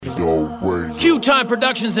Q-Time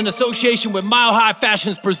Productions in association with Mile High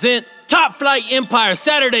Fashions present Top Flight Empire,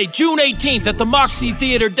 Saturday, June 18th at the Moxie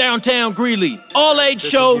Theater, downtown Greeley. All-age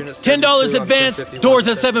show, $10 advance, doors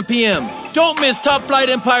at 7 p.m. Don't miss Top Flight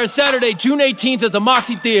Empire, Saturday, June 18th at the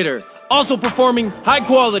Moxie Theater. Also performing High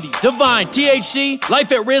Quality, Divine, THC,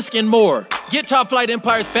 Life at Risk, and more. Get Top Flight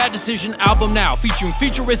Empire's Bad Decision album now, featuring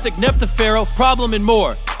futuristic Neptha Pharaoh, Problem, and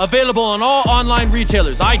more. Available on all online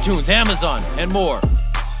retailers, iTunes, Amazon, and more.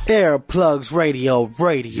 Earplugs Radio.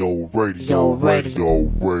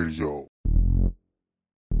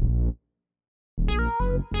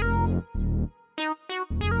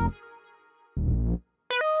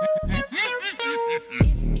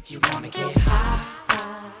 If you wanna get high,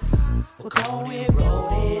 we're going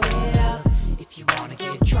rolling it up. If you wanna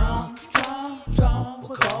get drunk,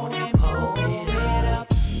 we're going pulling it up.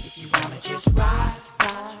 If you wanna just ride,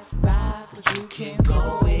 but you can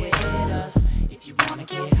go with us. If you wanna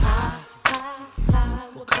get high,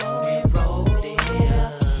 we're going rolling it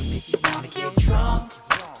up. If you wanna get drunk,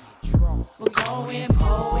 we're going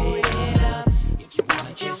pulling it up. If you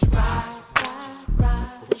wanna just ride,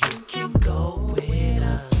 you can go with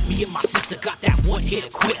us. Me and my sister got that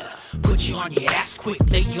one-hit quitter. Put you on your ass quick,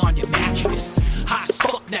 lay you on your mattress. High as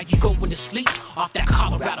fuck, now you going to sleep off that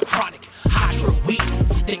Colorado chronic. Hydro weed,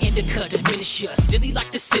 the indica diminish you. Silly like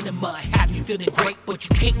the cinema, have you feeling great, but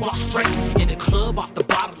you can't walk straight. In the club, off the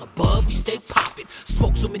bottle above, we stay popping.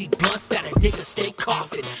 Smoke so many blunts that a nigga stay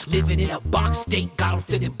coughing. Living in a box state, got them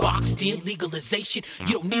feeling boxed in. Legalization,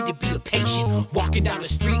 you don't need to be a patient. Walking down the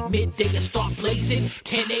street midday and start blazing.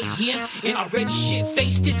 10 a.m. and already shit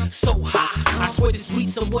faced it. So high, I swear this weed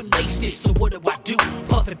someone laced it. So what do?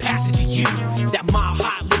 Puff and pass it to you. That mile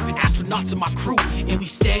high living astronauts in my crew. And we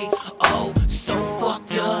stay, so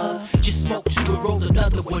fucked up. Just smoke two and roll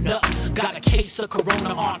another one up. Got a case of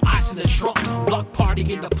Corona on ice in the trunk. Block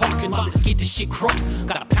party in the parking lot, let's get this shit crunk.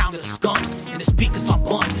 Got a pound of the skunk and the speakers on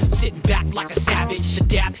blunt. Sitting back like a savage, the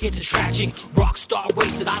dab hits a tragic. Rock star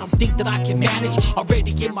wasted, I don't think that I can manage.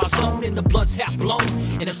 Already in my zone and the blood's half blown.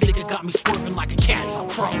 And this nigga got me swerving like a caddy on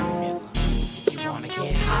chrome. If you wanna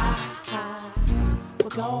get high, we're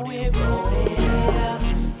going rolling it up.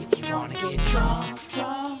 If you wanna get drunk,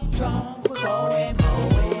 we're going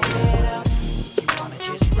pulling it up. If you wanna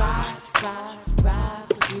just ride,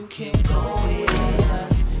 you can go with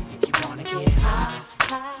us. If you wanna get high,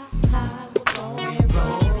 we're going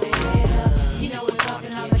rolling it up. You know we're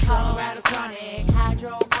talking on the Colorado chronic,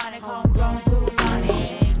 hydroponic, homegrown food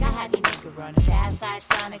tonic. I have you nigga running fast like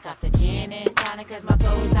Sonic, off the gin and tonic, cause my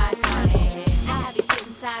flow's iconic. I have you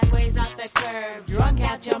sitting sideways off the curb, drunk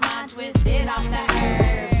out your mind, twisted off the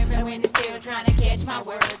herb. And when you're still trying to catch my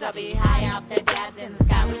words, I'll be high off the dabs in the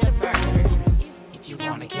sky with the birds. If you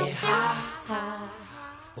wanna get high,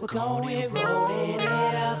 we're going rolling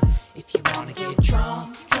it up. If you wanna get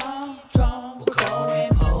drunk, we're going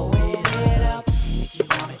pulling it up. If you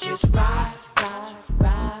wanna just ride,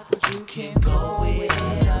 but you can go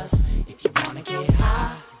with us. If you wanna get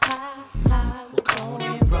high, we're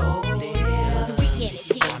going rolling it up. The weekend is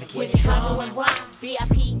here with trouble and wine.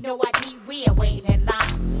 VIP, no ID, we ain't waiting in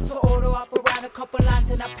line. So order up around a couple lines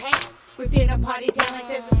in a pan. We finna party down like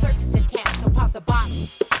there's a circus in town. So pop the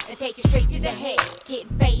bottles and take it straight to the head. Getting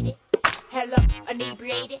faded, hella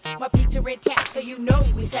inebriated. My peeps are in town, so you know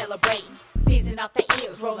we celebrating. Fizzing off the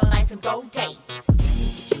ears, rolling like some gold dates.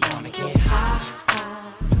 If you wanna get high,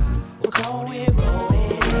 we're going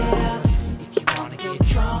rolling it up. If you wanna get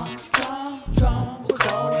drunk, we're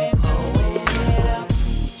going pulling it up.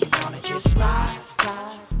 If you wanna just ride,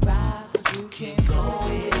 you can go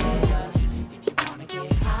with us. If you wanna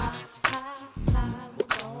get high, we're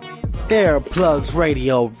going Earplugs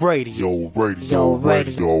Radio.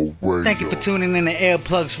 Thank you for tuning in to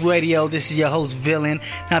Earplugs Radio. This is your host, Villain.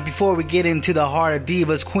 Now, before we get into the Heart of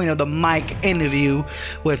Divas Queen of the Mic interview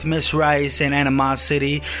with Miss Rice and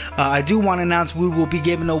Animosity, I do want to announce we will be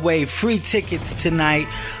giving away free tickets tonight.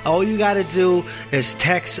 All you got to do is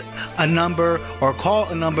text a number or call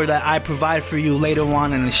a number that I provide for you later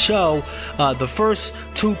on in the show. The first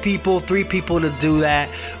 2 people, 3 people to do that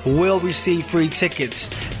will receive free tickets.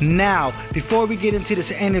 Now, before we get into this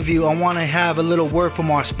interview, I want to have a little word from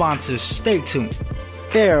our sponsors. Stay tuned.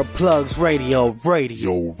 Earplugs Radio. Lugna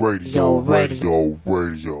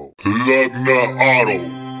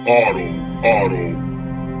Auto.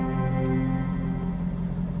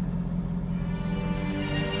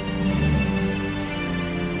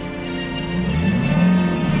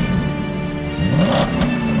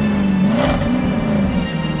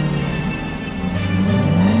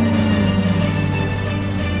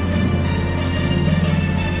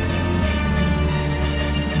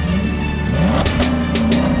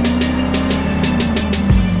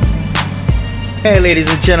 Hey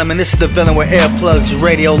ladies and gentlemen, this is the Villain with Earplugs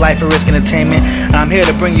Radio, Life at Risk Entertainment, and I'm here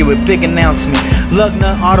to bring you a big announcement.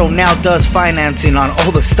 Lugna Auto now does financing on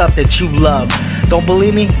all the stuff that you love. Don't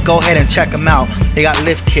believe me? Go ahead and check them out. They got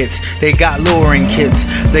lift kits, they got lowering kits,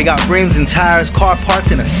 they got rims and tires, car parts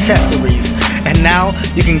and accessories. And now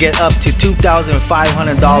you can get up to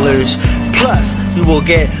 $2,500 plus you will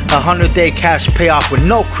get a 100-day cash payoff with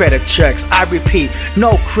no credit checks. I repeat,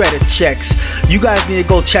 no credit checks. You guys need to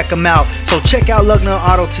go check them out. So check out Lugna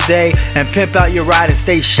Auto today and pimp out your ride and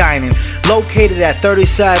stay shining. Located at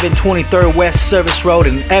 3723rd West Service Road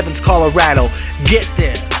in Evans, Colorado. Get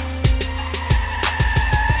there.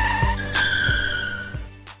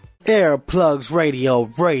 Earplugs Radio.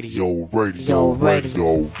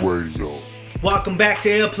 Welcome back to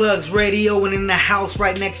Earplugs Radio, and in the house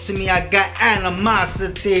right next to me I got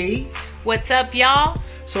Animosity. What's up, y'all?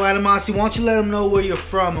 So Animosity, why don't you let them know where you're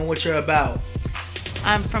from and what you're about?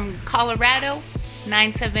 I'm from Colorado,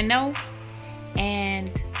 970,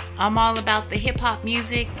 and I'm all about the hip-hop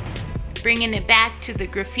music, bringing it back to the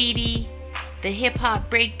graffiti, the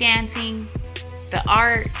hip-hop breakdancing, the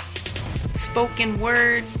art, spoken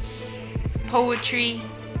word, poetry,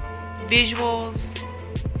 visuals,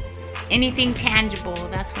 anything tangible.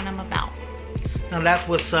 That's what I'm about. Now that's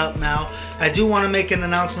what's up. Now I do want to make an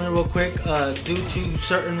announcement real quick. Due to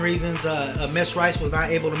certain reasons, Miss Rice was not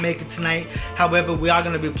able to make it tonight. However, we are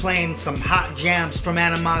going to be playing some hot jams from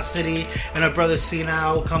Animosity and her brother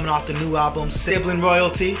Senile coming off the new album Sibling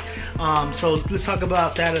Royalty. So let's talk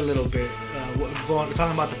about that a little bit. We're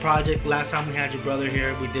talking about the project. Last time we had your brother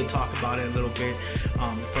here, we did talk about it a little bit.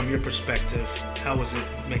 From your perspective, how was it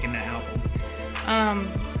making that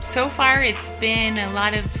album? So far it's been a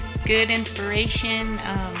lot of good inspiration.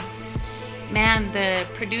 Man, the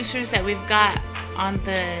producers that we've got on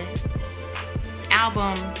the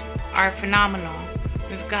album are phenomenal.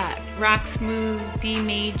 We've got Rock Smooth, D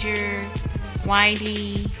Major,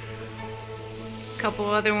 Whitey, a couple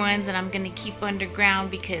other ones that I'm gonna keep underground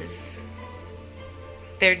because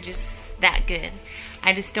they're just that good.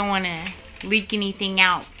 I just don't want to leak anything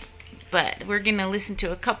out, but we're gonna listen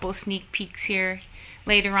to a couple sneak peeks here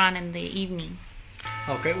later on in the evening.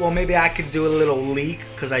 Okay, well maybe I could do a little leak,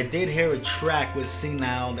 because I did hear a track with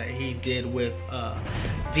Senile that he did with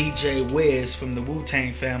DJ Wiz from the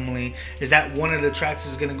Wu-Tang family. Is that one of the tracks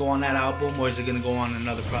that's going to go on that album, or is it going to go on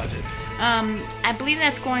another project? I believe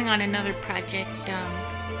that's going on another project.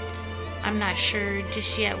 I'm not sure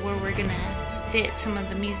just yet where we're going to fit some of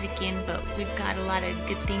the music in, but we've got a lot of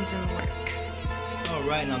good things in the works. All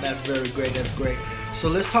right, now that's very great. That's great. So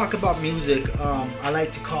let's talk about music. I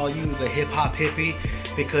like to call you the hip hop hippie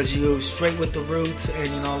because you're straight with the roots, and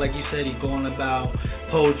you know, like you said, you're going about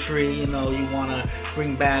poetry. You know, you want to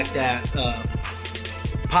bring back that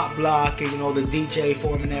pop block and you know the DJ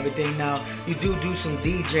form and everything. Now you do some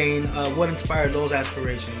DJing. What inspired those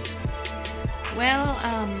aspirations? Well,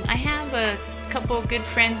 I have a couple of good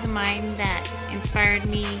friends of mine that inspired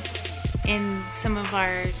me in some of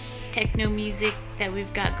our techno music that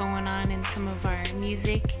we've got going on in some of our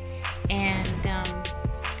music, and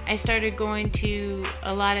I started going to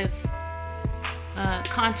a lot of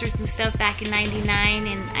concerts and stuff back in '99,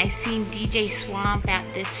 and I seen DJ Swamp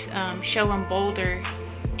at this show in Boulder,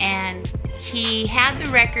 and he had the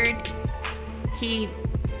record. He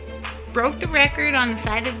broke the record on the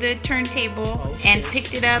side of the turntable and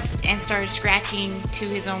picked it up and started scratching to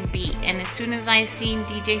his own beat. And as soon as I seen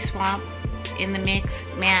DJ Swamp in the mix,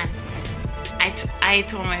 man, I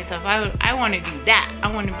told myself I want to do that.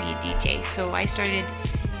 I want to be a DJ. So I started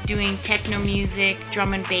doing techno music,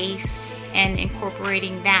 drum and bass, and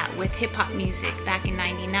incorporating that with hip hop music back in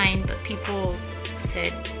 '99. But people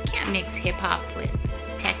said you can't mix hip hop with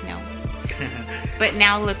techno. But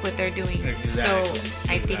now look what they're doing. Exactly. So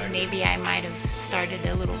I think maybe I might have started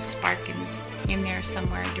a little spark in there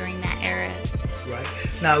somewhere during that era. Right.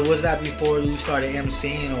 Now, was that before you started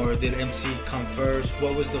MCing, or did MC come first?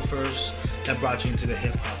 What was the first that brought you into the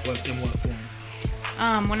hip hop? In what form?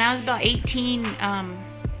 When I was about 18,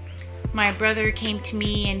 my brother came to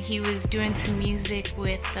me and he was doing some music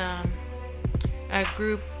with a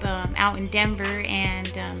group out in Denver, and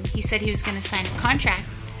he said he was going to sign a contract.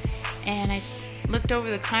 And I looked over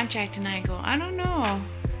the contract and I go, I don't know.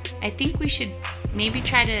 I think we should maybe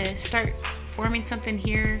try to start forming something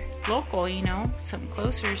here local, you know, something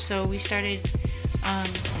closer. So we started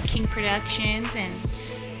King Productions, and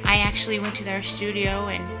I actually went to their studio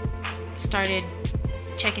and started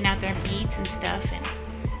checking out their beats and stuff, and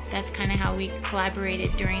that's kind of how we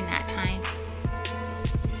collaborated during that time.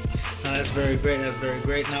 That's very great. That's very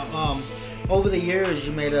great. Now, over the years,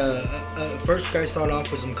 you made first you guys started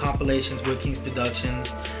off with some compilations with King's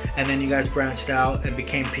Productions, and then you guys branched out and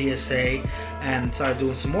became PSA and started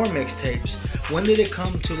doing some more mixtapes. When did it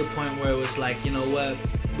come to the point where it was like, you know what,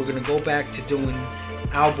 we're gonna go back to doing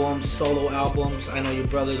albums, solo albums? I know your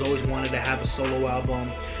brothers always wanted to have a solo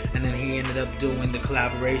album, and then he ended up doing the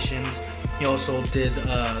collaborations. He also did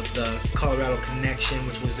the Colorado Connection,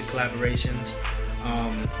 which was the collaborations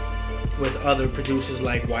with other producers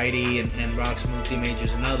like Whitey and Rock Smooth, D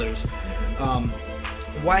Majors, and others.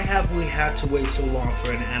 Why have we had to wait so long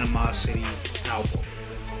for an Animosity album?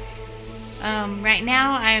 Right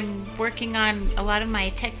now I'm working on a lot of my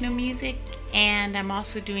techno music, and I'm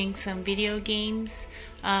also doing some video games.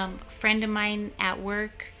 A friend of mine at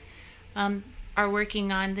work are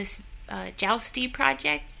working on this Jousty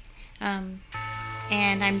project, and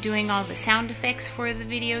I'm doing all the sound effects for the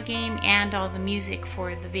video game and all the music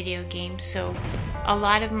for the video game. So a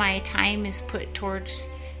lot of my time is put towards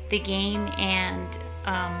the game, and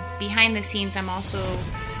behind the scenes I'm also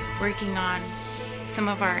working on some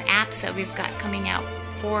of our apps that we've got coming out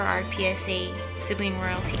for our PSA Sibling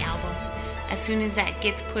Royalty album. As soon as that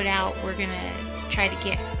gets put out, we're gonna try to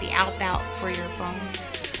get the app out for your phones.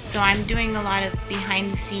 So I'm doing a lot of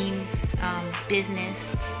behind the scenes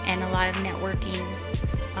business and a lot of networking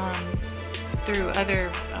through other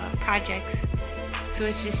projects. So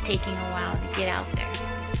it's just taking a while to get out there.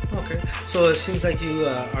 Okay, so it seems like you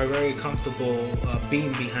are very comfortable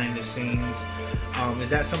being behind the scenes. Is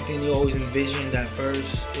that something you always envisioned at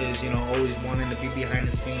first? Is, you know, always wanting to be behind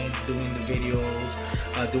the scenes, doing the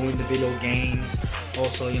videos, doing the video games,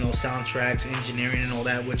 also, you know, soundtracks, engineering, and all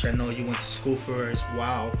that, which I know you went to school for as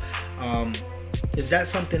well. Is that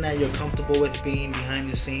something that you're comfortable with, being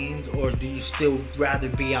behind the scenes, or do you still rather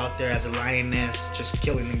be out there as a lioness, just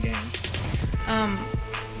killing the game?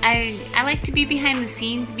 I like to be behind the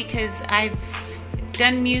scenes because I've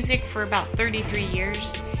done music for about 33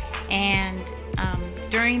 years, and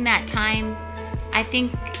during that time I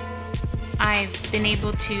think I've been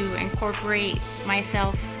able to incorporate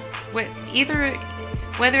myself with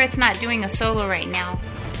whether it's not doing a solo right now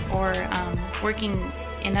or working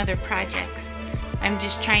in other projects. I'm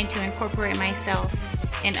just trying to incorporate myself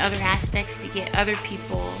in other aspects to get other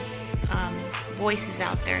people voices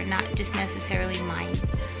out there, not just necessarily mine.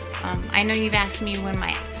 I know you've asked me when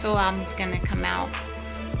my solo album's gonna come out.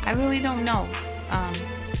 I really don't know.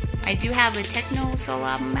 I do have a techno solo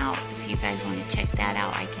album out. If you guys want to check that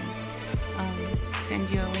out, I can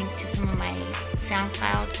send you a link to some of my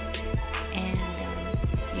SoundCloud, and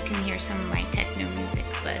you can hear some of my techno music.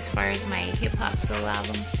 But as far as my hip-hop solo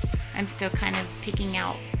album, I'm still kind of picking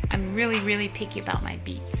out. I'm really picky about my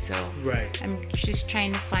beats, so right. I'm just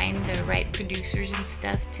trying to find the right producers and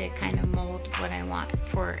stuff to kind of mold what I want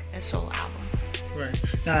for a solo album. Right.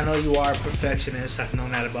 Now, I know you are a perfectionist. I've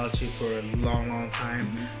known that about you for a long time.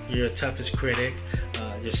 Mm-hmm. You're your toughest critic.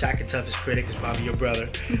 Your second toughest critic is probably your brother.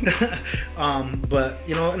 But,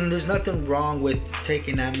 you know, and there's nothing wrong with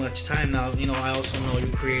taking that much time. Now, you know, I also know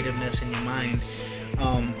your creativeness in your mind.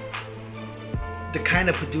 The kind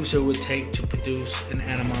of producer it would take to produce an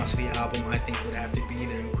Animosity album, I think, would have to be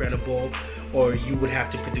either incredible, or you would have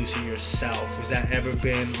to produce it yourself. Has that ever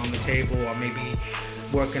been on the table, or maybe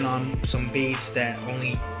working on some beats that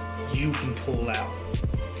only you can pull out?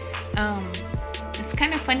 It's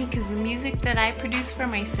kind of funny because the music that I produce for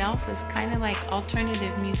myself is kind of like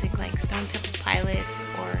alternative music, like Stone Temple Pilots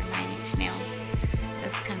or 9 Inch Nails.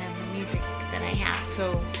 That's kind of the music that I have.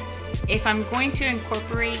 So if I'm going to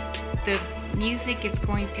incorporate the music, it's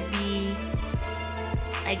going to be,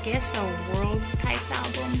 I guess, a world type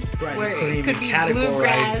album, right, where it could be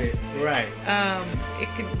bluegrass, right? It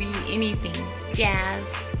could be anything,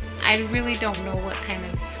 jazz. I really don't know what kind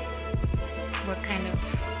of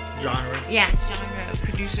genre of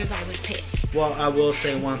producers I would pick. Well, I will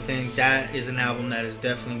say one thing, that is an album that is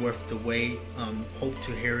definitely worth the wait. Hope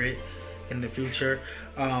to hear it in the future.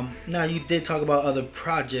 Now, you did talk about other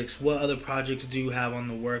projects. What other projects do you have on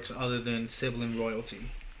the works other than Sibling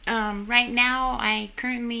Royalty? Right now, I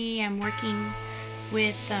currently am working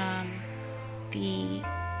with the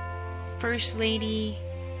First Lady,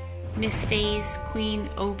 Miss Faye's Queen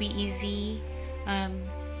OBEZ.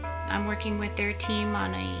 I'm working with their team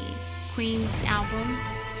on a Queen's album,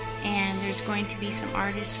 and there's going to be some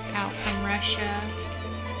artists out from Russia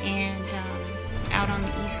and out on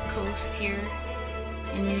the East Coast here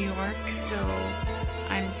in New York, so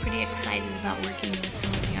I'm pretty excited about working with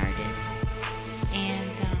some of the artists,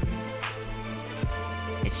 and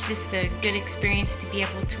it's just a good experience to be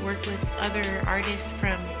able to work with other artists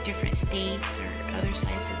from different states or other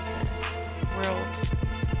sides of the world.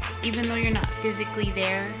 Even though you're not physically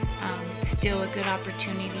there, it's still a good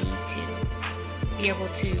opportunity to be able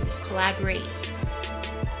to collaborate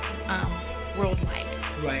worldwide.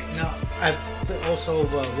 Right. Now, I've also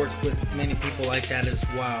worked with many people like that as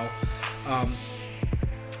well.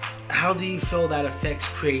 How do you feel that affects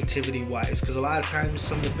creativity-wise? Because a lot of times,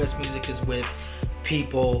 some of the best music is with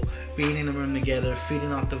people being in the room together,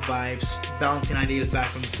 feeding off the vibes, bouncing ideas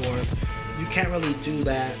back and forth. You can't really do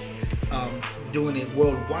that doing it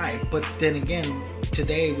worldwide. But then again,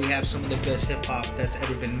 today we have some of the best hip-hop that's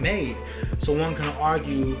ever been made. So one can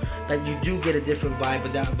argue that you do get a different vibe,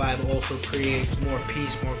 but that vibe also creates more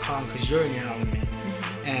peace, more calm, because you're in your element.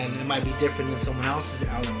 And it might be different than someone else's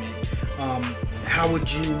element. How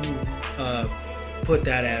would you put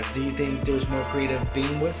that as? Do you think there's more creative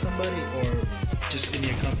being with somebody or just in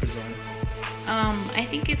your comfort zone? I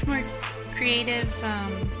think it's more creative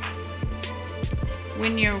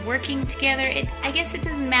when you're working together. I guess it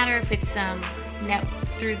doesn't matter if it's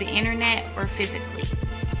through the internet or physically.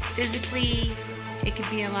 Physically, it could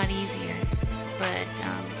be a lot easier, but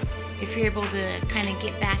if you're able to kind of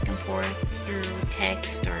get back and forth through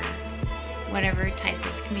text or whatever type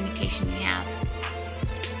of communication you have,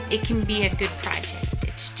 it can be a good project.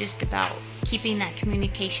 It's just about keeping that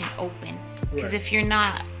communication open, because if you're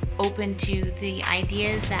not open to the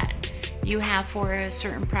ideas that you have for a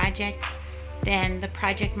certain project, then the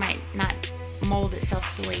project might not mold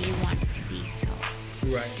itself the way you want it to be. So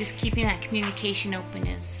just keeping that communication open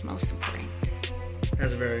is most important.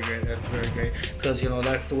 That's very great. That's very great. Because, you know,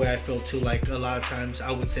 that's the way I feel too. Like, a lot of times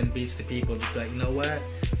I would send beats to people, just be like, you know what?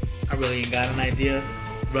 I really ain't got an idea.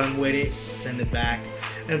 Run with it. Send it back.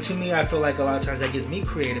 And to me, I feel like a lot of times that gives me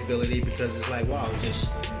creativity, because it's like, wow, this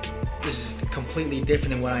is completely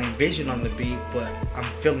different than what I envisioned on the beat, but I'm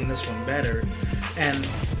feeling this one better. And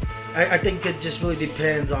I think it just really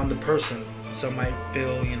depends on the person. Some might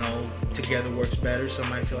feel, you know, together works better. Some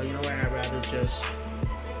might feel, you know what, I'd rather just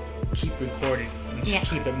keep recording and just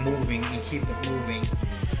keep it moving and keep it moving.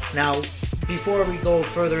 Now, before we go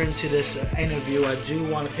further into this interview, I do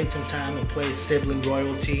want to take some time and play Sibling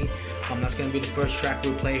Royalty. That's going to be the first track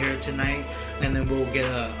we'll play here tonight, and then we'll get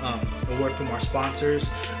a word from our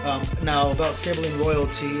sponsors. Now, about Sibling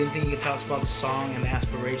Royalty, anything you can tell us about the song and the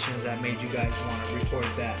aspirations that made you guys want to record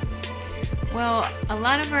that? Well, a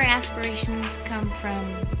lot of our aspirations come from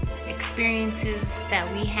experiences that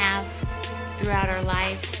we have throughout our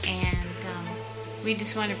lives, and we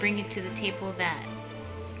just want to bring it to the table that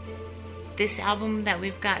this album that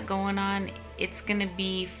we've got going on, it's going to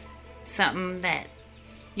be something that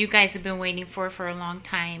you guys have been waiting for a long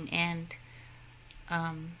time, and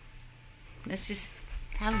let's just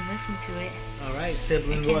have them listen to it. All right,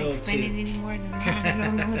 Sibling Royalty. I can't explain it any more than that. I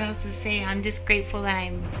don't know what else to say. I'm just grateful that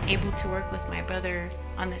I'm able to work with my brother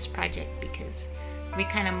on this project, because we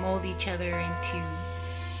kind of mold each other into,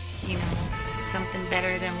 you know, something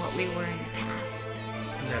better than what we were in the past.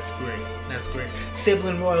 That's great. That's great.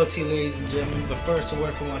 Sibling Royalty, ladies and gentlemen. But first, a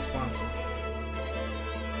word from our sponsor.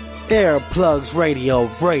 Earplugs Radio.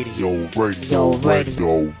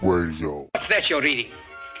 What's that you're reading?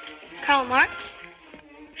 Karl Marx?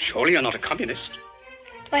 Surely you're not a communist.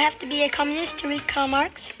 Do I have to be a communist to read Karl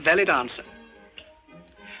Marx? Valid answer.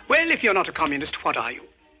 Well, if you're not a communist, what are you?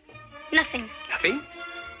 Nothing. Nothing?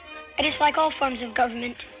 I dislike all forms of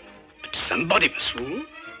government. But somebody must rule.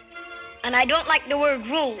 And I don't like the word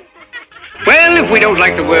rule. Well, if we don't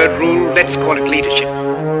like the word rule, let's call it leadership.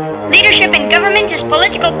 Leadership in government is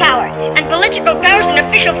political power, and political power is an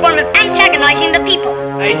official form of antagonizing the people.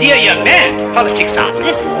 Idea, young man. Politics are.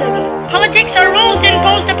 Necessary. Politics are rules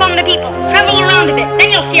imposed upon the people. Travel around a bit,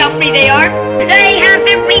 then you'll see how free they are. They have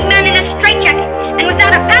every man in a straitjacket, and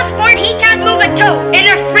without a passport, he can't move a toe. In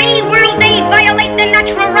a free world, they violate the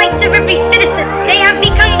natural rights of every citizen. They have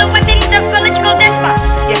become the weapons of political despots.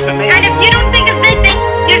 Yes, but may And if you don't think as they think,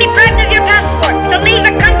 you're deprived of your passport. To leave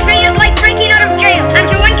a country is like breaking out of jail, and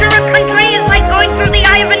to enter a country is like going through the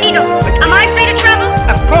eye of a needle. Am I free to travel?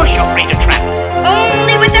 Of course you're free to travel.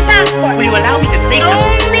 Only with the passport. Will you allow me to say so?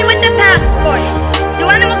 Only with the passport. Do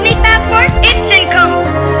animals need passports? It's incumbent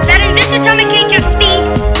that in this atomic age of speed,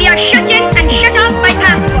 we are shut in and shut off by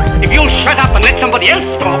passport. If you'll shut up and let somebody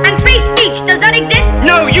else talk. And free speech, does that exist?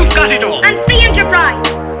 No, you've got it all. And free enterprise.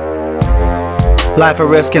 Life at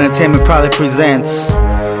Risk Entertainment proudly presents,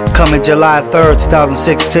 coming July 3rd,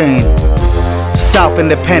 2016, South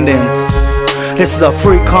Independence. This is a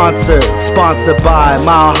free concert sponsored by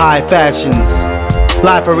Mile High Fashions.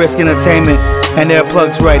 Live at Risk Entertainment and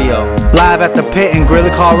Earplugs Radio. Live at the Pit in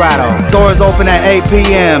Greeley, Colorado. Doors open at 8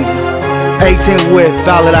 p.m. 18 with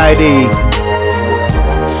valid ID.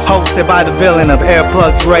 Hosted by the villain of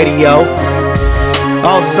Earplugs Radio.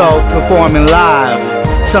 Also performing live,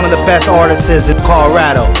 some of the best artists in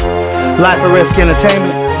Colorado. Live at Risk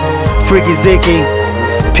Entertainment, Freaky Ziki,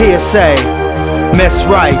 PSA, Miss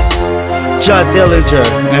Rice, Judd Dillinger,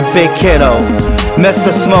 and Big Kiddo,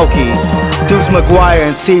 Mr. Smokey, Deuce McGuire,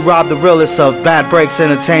 and T-Rob, the realest of Bad Breaks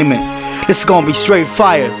Entertainment. This is gonna be straight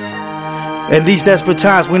fire. In these desperate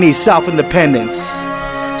times, we need self-independence.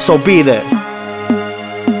 So be there.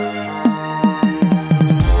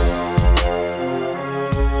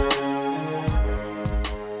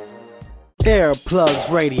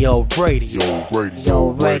 Earplugs Radio.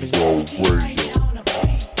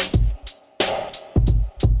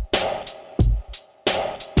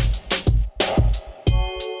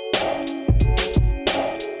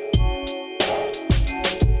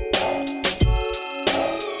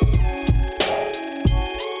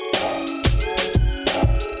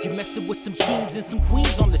 You're messing with some kings and some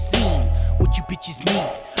queens on the scene. What you bitches need?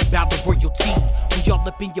 About the royalty. We all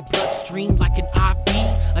up in your bloodstream like an IV.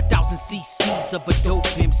 1,000 cc's of a dope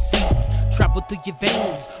MC. Travel through your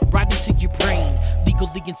veins, right into your brain.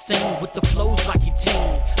 Legally insane with the flows I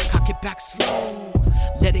contain. Cock it back slow,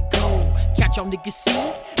 let it go. Catch y'all niggas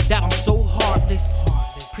see that I'm so heartless.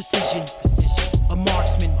 Precision, a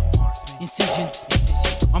marksman. Incisions,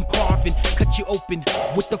 I'm carving, cut you open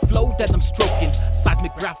with the flow that I'm stroking.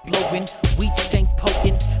 Seismic graph blowing, weed stank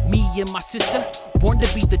potent. Me and my sister, born to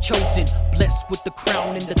be the chosen. Blessed with the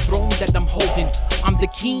crown and the throne that I'm holding. I'm the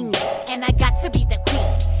king, and I got to be the queen.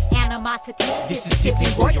 Animosity, this is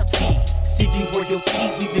sibling royalty. Sibling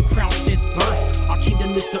royalty, we've been crowned since birth. Our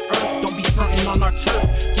kingdom is the earth, don't be frontin' on our turf.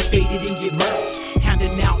 Get baited and get murked.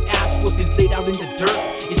 Handing out ass whoopings laid out in the dirt.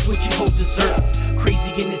 It's what you hoes deserve.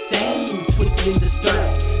 Crazy and insane, twisted and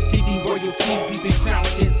disturbed. Sibling royalty, we've been crowned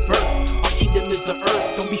since birth. Our kingdom is the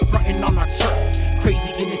earth, don't be frontin' on our turf.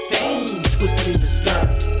 Crazy and insane, twisted and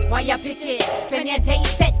disturbed. Why y'all bitches spend your day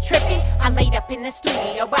set tripping? I laid up in the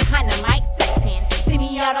studio behind the mic flexing.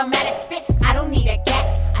 Semi-automatic spit, I don't need a gap.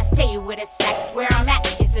 I stay with a sack, where I'm at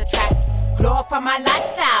is the trap. Glorify my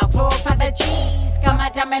lifestyle, glorify the G's. Got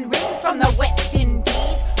my diamond rings from the West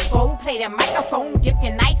Indies. Gold-plated microphone dipped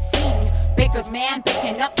in icing. Baker's man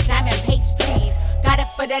baking up diamond pastries. Got it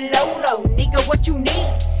for the low, nigga, what you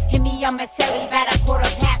need? Hit me on my celly about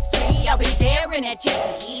 3:15. I'll be there in a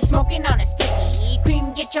jiffy, smoking on a sticky.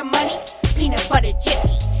 Cream, get your money, peanut butter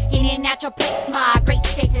jiffy. In and out your place, my great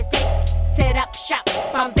state to state. Set up shop,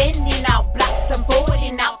 I'm bending out blocks. I'm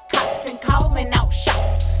boarding out cops and calling out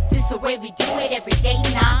shots. This is the way we do it every day,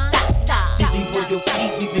 non-stop. Sibling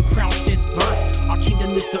royalty, we've been crowned since birth. Our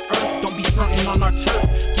kingdom is the earth, don't be frontin' on our turf.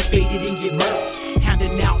 Get baited and get murked.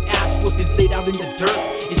 Handing out ass whoopings laid out in the dirt.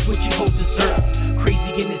 It's what you hoes deserve.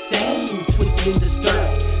 Crazy and insane, twisted and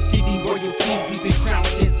disturbed. Sibling royalty, we've been crowned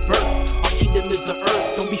since birth. Our kingdom is the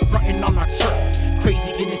earth, don't be frontin' on our turf.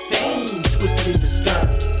 Crazy and insane, twisted and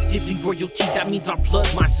disturbed. Sibling royalty, that means I plug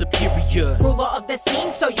my superior. Ruler of the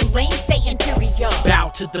scene, so you lame stay inferior. Bow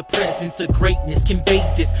to the presence of greatness, convey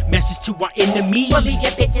this message to our enemies. Well, leave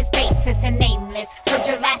your bitches faceless and nameless. Heard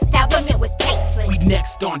your last album, it was tasteless. We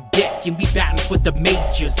next on deck and we batting for the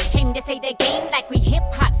majors. Came to say the game like we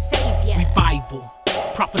hip-hop savior. Revival,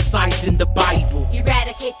 prophesied in the Bible.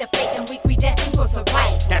 Eradicate the fake and weak, we destined for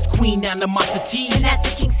survival. That's Queen Animosity, and that's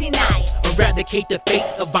a King Sinai. Eradicate the fate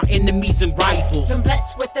of our enemies and rivals. Been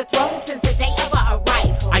blessed with the throne since the day of our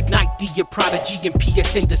arrival. Ignite the prodigy and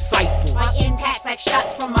PSN disciple. My impacts like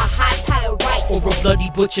shots from a high-power rifle. Or a bloody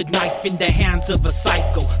butchered knife in the hands of a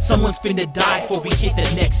psycho. Someone's finna die before we hit the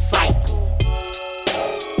next cycle.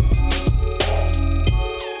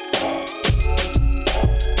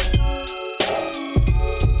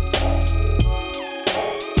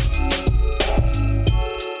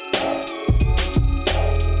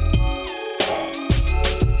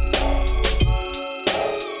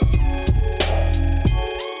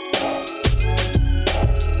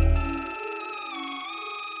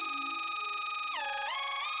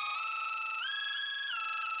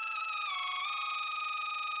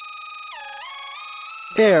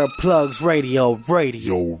 Earplugs Radio.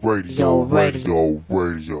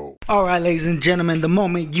 Alright, ladies and gentlemen, the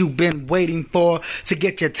moment you've been waiting for to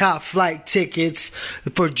get your top flight tickets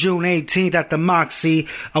for June 18th at the Moxie.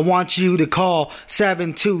 I want you to call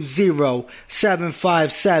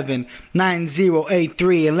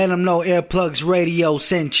 720-757-9083 and let them know Earplugs Radio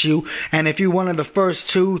sent you. And if you're one of the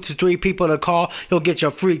first 2 to 3 people to call, you'll get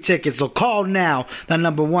your free tickets. So call now. The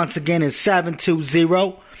number once again is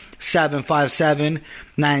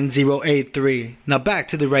 720-757-9083. Now back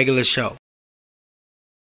to the regular show.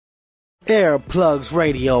 Earplugs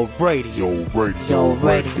Radio.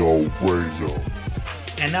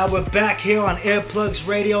 And now we're back here on Earplugs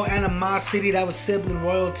Radio. Animosity, that was Sibling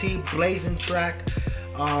Royalty, blazing track.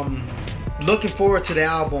 Looking forward to the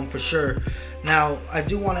album for sure. Now, I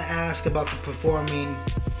do want to ask about the performing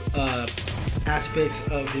aspects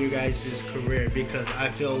of your guys' career, because I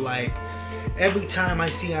feel like every time I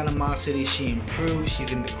see Animosity, she improves.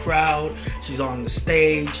 She's in the crowd. She's on the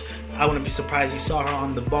stage. I wouldn't be surprised you saw her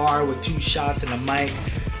on the bar with 2 shots and a mic.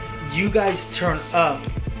 You guys turn up.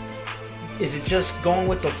 Is it just going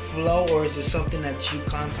with the flow, or is it something that you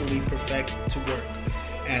constantly perfect to work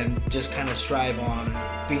and just kind of strive on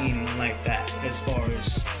being like that as far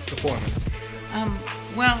as performance?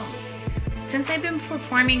 Well, since I've been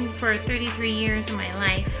performing for 33 years of my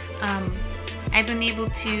life, I've been able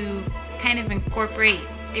to kind of incorporate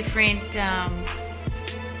different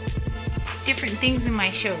things in my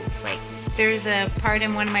shows. Like, there's a part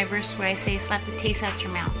in one of my verses where I say, slap the taste out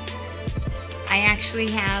your mouth. I actually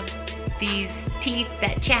have these teeth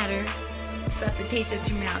that chatter. Slap the taste out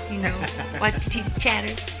your mouth, watch your teeth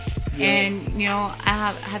chatter. Yeah. And,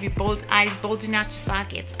 I have your eyes bulging out your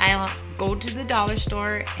sockets. I'll go to the dollar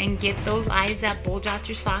store and get those eyes that bulge out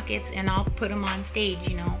your sockets, and I'll put them on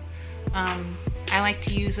stage, I like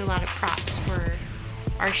to use a lot of props for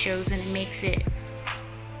our shows, and it makes it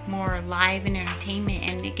more live and entertainment,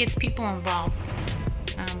 and it gets people involved.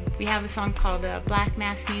 We have a song called Black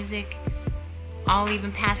Mass Music. I'll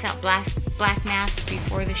even pass out black masks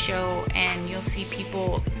before the show, and you'll see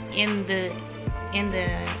people in the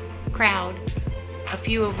crowd, a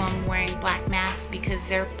few of them wearing black masks because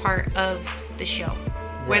they're part of the show.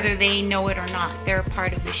 Right. Whether they know it or not, they're a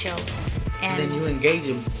part of the show. And then you engage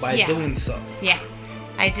them by doing so. Yeah.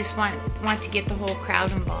 I just want to get the whole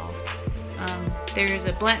crowd involved. There's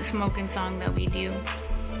a blunt smoking song that we do.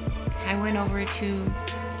 I went over to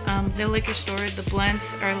the liquor store. The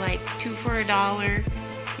blunts are like 2 for $1.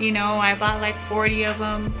 I bought like 40 of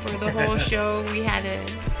them for the whole show. We had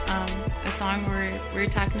a song where we were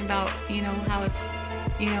talking about, how it's,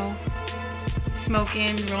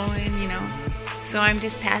 smoking, rolling, So I'm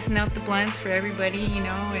just passing out the blunts for everybody,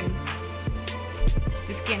 and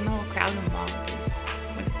just getting the whole crowd involved is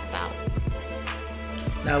what it's about.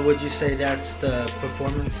 Now, would you say that's the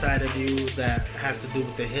performance side of you that has to do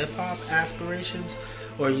with the hip-hop aspirations?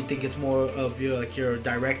 Or you think it's more of your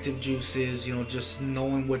directive juices, just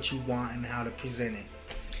knowing what you want and how to present it?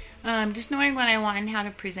 Just knowing what I want and how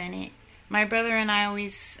to present it. My brother and I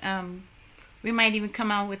always, we might even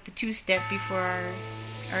come out with the 2-step before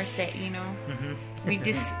our set,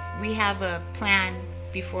 Mm-hmm. We have a plan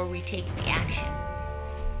before we take the action.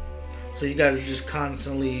 So you guys are just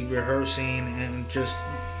constantly rehearsing and just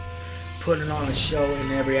putting on a show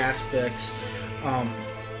in every aspect.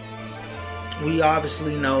 We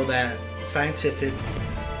obviously know that Scientific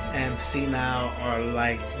and Senile are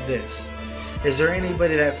like this. Is there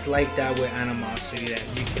anybody that's like that with Animosity that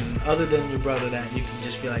you can, other than your brother, that you can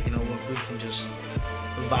just be like, we can just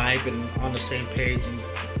vibe and on the same page and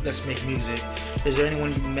let's make music? Is there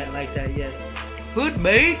anyone you met like that yet?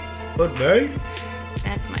 Hoodmade?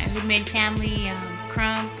 That's my Hoodmade family.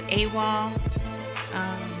 Crump, AWOL,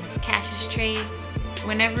 Cash's Trade.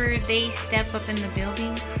 Whenever they step up in the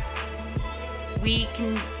building, we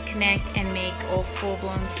can connect and make a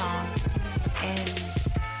full-blown song, and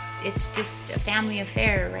it's just a family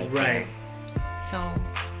affair right there. So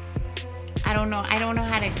I don't know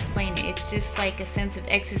how to explain it. It's just like a sense of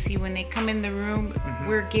ecstasy when they come in the room. Mm-hmm.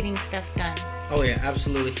 We're getting stuff done. Oh yeah,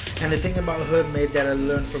 absolutely. And the thing about Hoodmade that I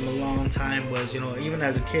learned from a long time was, even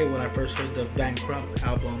as a kid when I first heard the Van Crump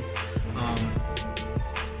album,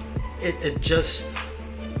 it just,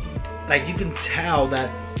 like, you can tell that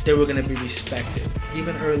they were going to be respected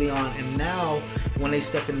even early on. And now when they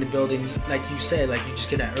step in the building, like you said, like, you just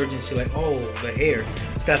get that urgency, like, oh, the hair,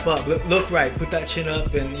 step up, look right, put that chin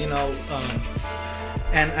up, and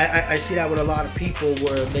and I see that with a lot of people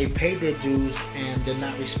where they pay their dues and they're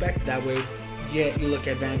not respected that way. Yet you look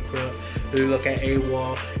at Bankrupt, you look at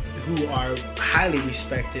AWOL, who are highly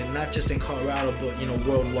respected, not just in Colorado, but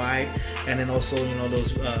worldwide. And then also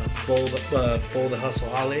those Bull the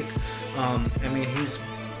Hustleaholic.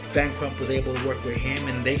 Bankrupt was able to work with him,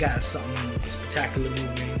 and they got something spectacular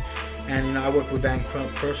moving. And I work with Van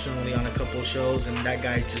Crump personally on a couple of shows, and that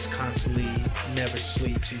guy just constantly never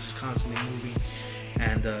sleeps. He's just constantly moving,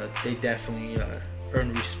 and they definitely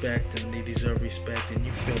earn respect, and they deserve respect, and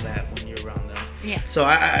you feel that when you're around them. Yeah. So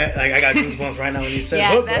I got goosebumps right now when you said,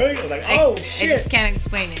 I was like, oh shit! I just can't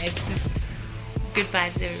explain it. It's just good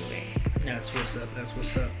vibes everywhere. That's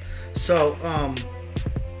what's up. So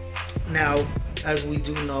now, as we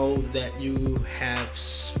do know that you have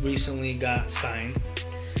recently got signed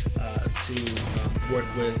to work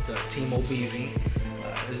with Team Obeezy.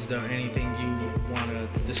 Is there anything you want to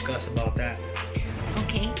discuss about that?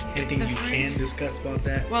 Okay. Anything can discuss about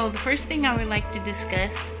that? Well, the first thing I would like to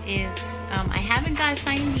discuss is I haven't got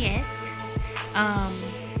signed yet.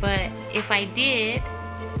 But if I did,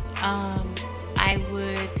 I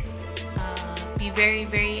would be very,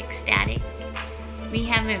 very ecstatic. We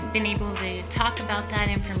haven't been able to talk about that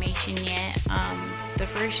information yet. The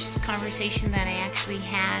first conversation that I actually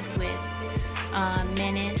had with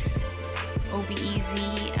Menace, OBEZ,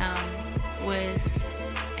 was,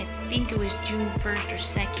 I think it was June 1st or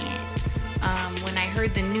 2nd, when I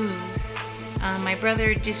heard the news. My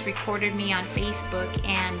brother just recorded me on Facebook,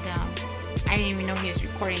 and I didn't even know he was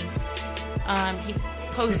recording. He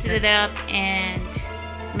posted it up, and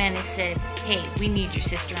Menace said, "Hey, we need your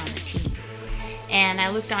sister on the team." And I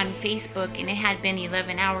looked on Facebook, and it had been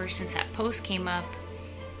 11 hours since that post came up.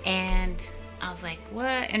 And I was like,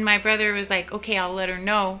 what? And my brother was like, okay, I'll let her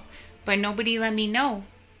know. But nobody let me know.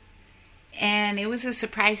 And it was a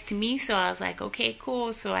surprise to me, so I was like, okay,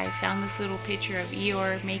 cool. So I found this little picture of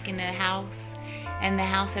Eeyore making a house, and the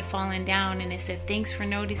house had fallen down, and it said, "Thanks for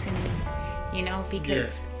noticing me," you know,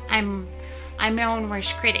 because I'm my own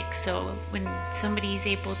worst critic. So when somebody's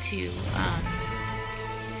able to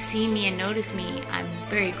see me and notice me, I'm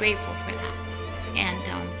very grateful for that. And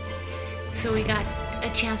so we got a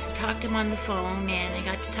chance to talk to him on the phone, and I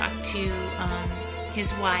got to talk to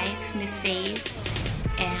his wife, Miss Faze,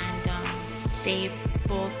 and they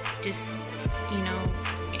both just, you know,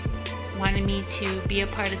 wanted me to be a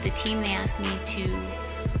part of the team. They asked me to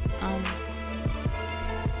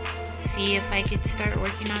see if I could start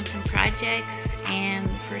working on some projects, and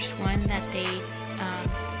the first one that they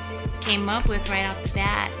came up with right off the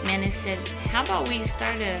bat, Menace said, "How about we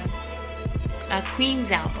start a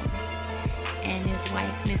Queen's album?" And his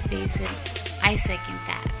wife, Miss Faye, said, "I second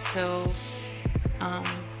that." So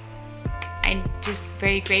I'm just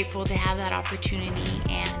very grateful to have that opportunity,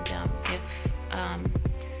 and if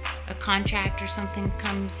a contract or something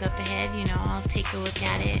comes up ahead, you know, I'll take a look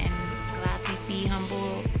at it and gladly be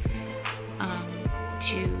humble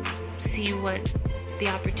to see what the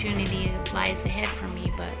opportunity lies ahead for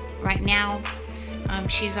me. But right now,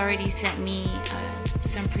 she's already sent me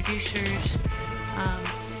some producers.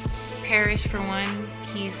 Paris, for one,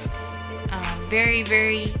 he's very,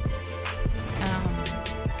 very,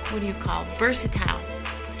 versatile.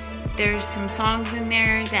 There's some songs in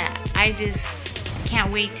there that I just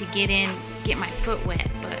can't wait to get my foot wet.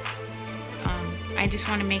 But I just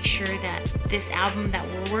want to make sure that this album that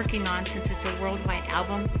we're working on, since it's a worldwide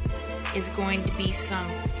album, is going to be some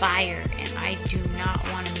fire, and I do not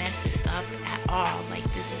want to mess this up at all. Like,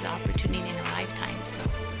 this is an opportunity in a lifetime. So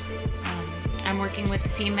I'm working with a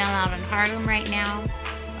female out in Harlem right now.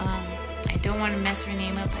 I don't want to mess her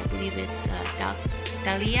name up. I believe it's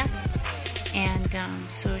Dalia, and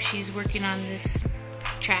so she's working on this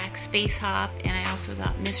track, Space Hop, and I also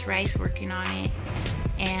got Miss Rice working on it,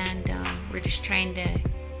 and we're just trying to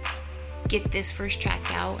get this first track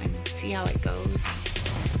out and see how it goes.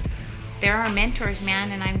 They're our mentors,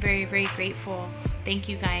 man, and I'm very, very grateful. Thank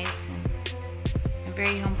you guys, and I'm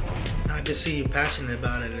very humble. I can see you're passionate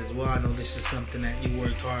about it as well. I know this is something that you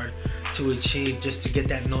worked hard to achieve just to get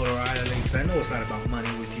that notoriety, because I know it's not about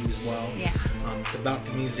money with you as well. Yeah. It's about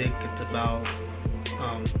the music, it's about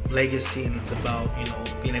legacy, and it's about, you know,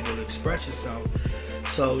 being able to express yourself.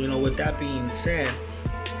 So, you know, with that being said,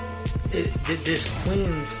 this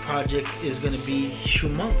Queens project is going to be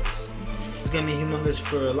humongous. It's going to be humongous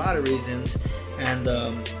for a lot of reasons, and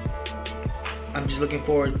I'm just looking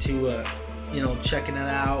forward to you know, checking it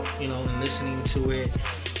out, you know, and listening to it.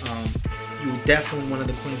 You're definitely one of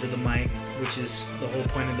the queens of the mic, which is the whole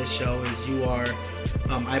point of this show. Is you are,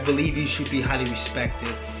 I believe you should be highly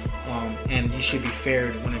respected, and you should be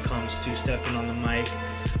feared when it comes to stepping on the mic.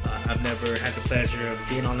 I've never had the pleasure of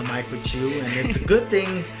being on the mic with you, and it's a good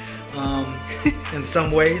thing in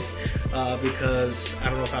some ways, because I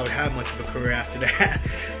don't know if I would have much of a career after that.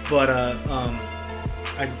 But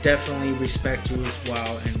I definitely respect you as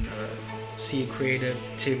well, and see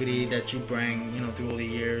creativity that you bring, you know, through all the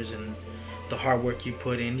years, and the hard work you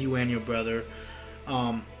put in, you and your brother.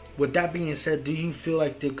 With that being said, do you feel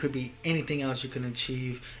like there could be anything else you can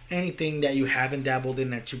achieve, anything that you haven't dabbled in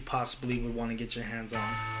that you possibly would want to get your hands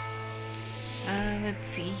on? Let's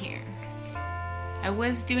see here. I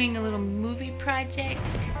was doing a little movie project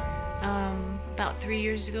about 3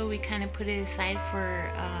 years ago. We kind of put it aside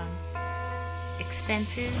for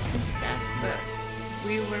expenses and stuff, but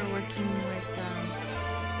we were working with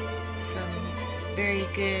some very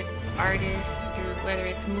good artists through, whether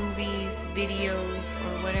it's movies, videos,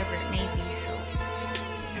 or whatever it may be. So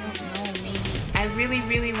I don't know, maybe I really,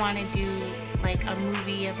 really want to do like a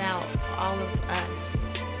movie about all of us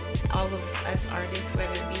artists,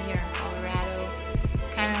 whether it be here in Colorado,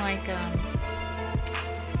 kind of like a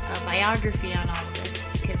biography on all of us,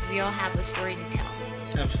 because we all have a story to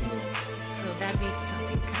tell. Absolutely. So that'd be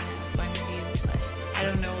something kind of fun to do, but I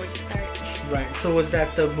don't know where to start. Right. So was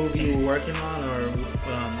that the movie you were working on, or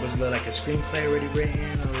was it like a screenplay already written,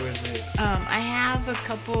 or was it? I have a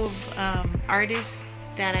couple of artists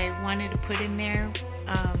that I wanted to put in there.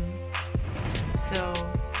 So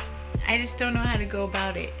I just don't know how to go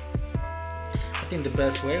about it. I think the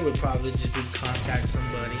best way would probably just be contact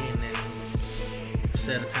somebody and then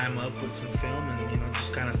set a time up with some film and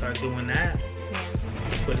just kind of start doing that. Yeah.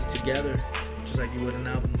 Put it together, just like you would an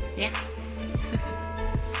album. Yeah.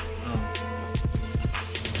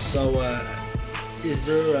 So, is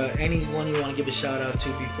there anyone you want to give a shout out to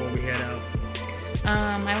before we head out?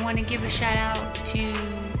 I want to give a shout out to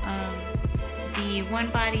the One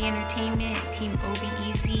Body Entertainment, Team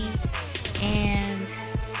OBEZ, and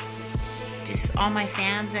just all my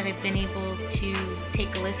fans that have been able to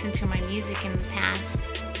take a listen to my music in the past,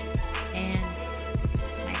 and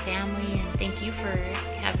my family, and thank you for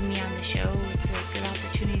having me on the show. It's a good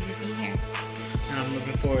opportunity to be here. And I'm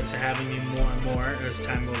looking forward to having you more and more as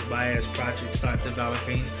time goes by, as projects start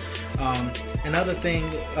developing. Another thing,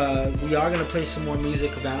 we are going to play some more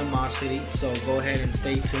music of Animosity, so go ahead and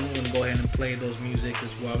stay tuned and go ahead and play those music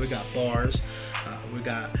as well. We got Bars, we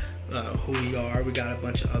got Who We Are, we got a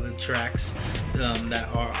bunch of other tracks that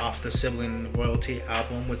are off the Sibling Royalty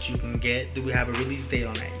album, which you can get. Do we have a release date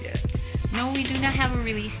on that yet? No, we do not have a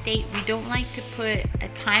release date. We don't like to put a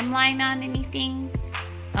timeline on anything.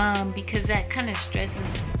 Because that kind of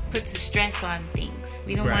puts a stress on things.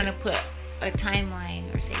 We don't want to put a timeline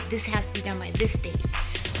or say this has to be done by this date.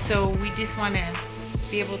 So we just want to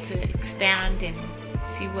be able to expand and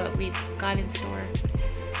see what we've got in store.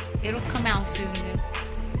 It'll come out soon, and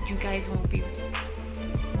you guys won't be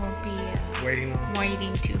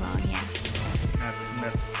waiting too long. Yeah.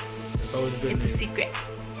 That's always good. It's news. a secret.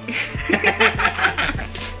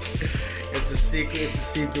 It's a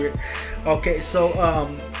secret. Okay, so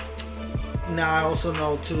now I also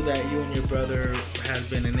know too that you and your brother have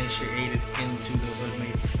been initiated into the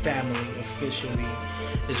Hoodmade family officially.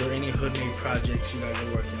 Is there any Hoodmade projects you guys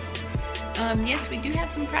are working on? Yes, we do have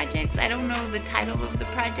some projects. I don't know the title of the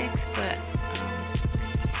projects, but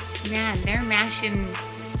man, they're mashing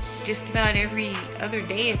just about every other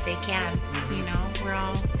day if they can.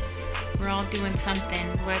 We're all doing something,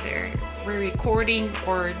 whether we're recording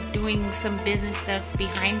or doing some business stuff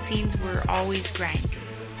behind scenes. We're always grinding.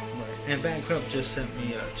 Right. And Van Crump just sent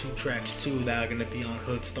me 2 tracks too that are going to be on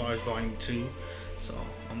Hood Stars Volume 2. So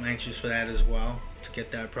I'm anxious for that as well, to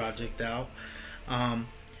get that project out.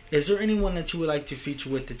 Is there anyone that you would like to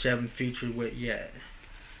feature with that you haven't featured with yet?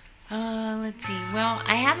 Let's see. Well,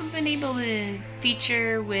 I haven't been able to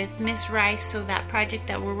feature with Miss Rice, so that project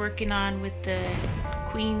that we're working on with the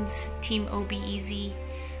Queens Team OBEZ,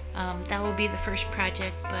 that will be the first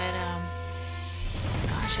project. But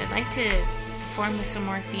gosh, I'd like to perform with some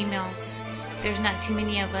more females. There's not too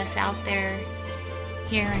many of us out there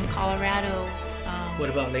here in Colorado. What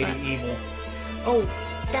about Lady Evil? Oh,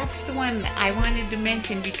 that's the one I wanted to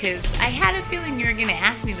mention, because I had a feeling you were going to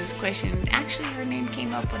ask me this question. Actually, her name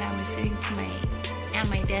came up when I was sitting at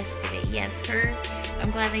my desk today. Yes, her. I'm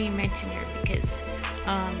glad that you mentioned her, because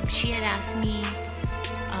she had asked me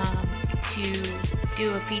to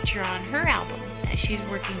do a feature on her album that she's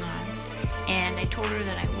working on, and I told her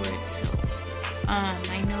that I would. So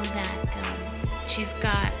I know that she's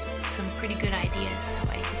got some pretty good ideas, so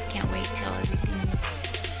I just can't wait till everything.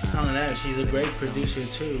 Not only that, she's a great producer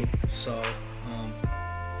too. So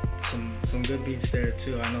some good beats there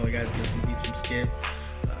too. I know you guys get some beats from Skip.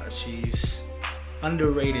 She's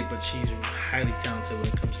underrated, but she's highly talented when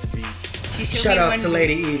it comes to beats. Shout out to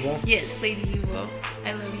Lady Evil. Yes, Lady Evil.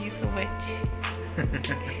 I love you so much.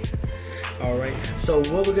 Alright, so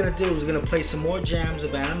what we're going to do is we're going to play some more jams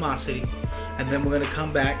of Animosity, and then we're going to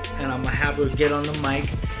come back and I'm going to have her get on the mic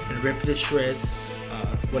and rip the shreds.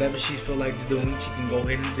 Whatever she feels like doing, she can go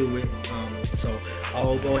ahead and do it. So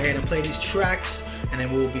I'll go ahead and play these tracks, and then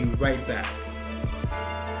we'll be right back.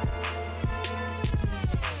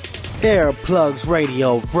 Airplugs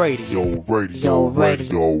Radio.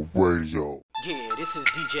 Yeah, this is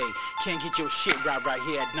DJ. Can't get your shit right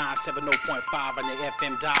here at 970.5 on the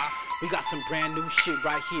FM dial. We got some brand new shit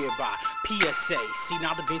right here by PSA. See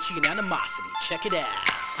now Da Vinci and Animosity. Check it out.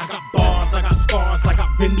 I got bars, I got scars, I got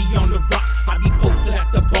Remy on the rocks. I be posted at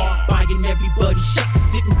the bar, buying everybody shots.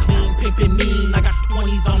 Sitting clean, pimping mean, I got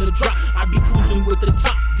 20s on the drop. I be cruising with the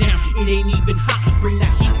top down, it ain't even hot. Bring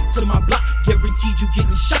that heat to my block, every guaranteed you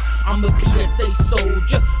getting shot. I'm a PSA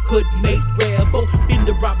soldier, hood-made rebel. Been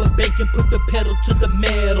to rob a bank and put the pedal to the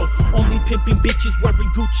metal. Only pimping bitches wearing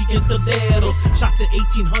Gucci and stilettos. Shots at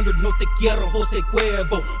 1800, no te quiero, Jose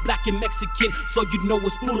Cuervo. Black and Mexican, so you know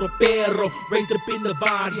it's puro perro. Raised up in the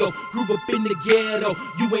barrio, grew up in the ghetto.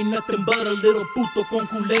 You ain't nothing but a little puto con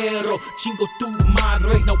culero. Chingo tu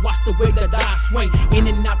madre, now watch the way that I swing. In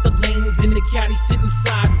and out the lanes, in the caddy sitting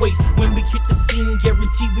sideways. When we hit the scene,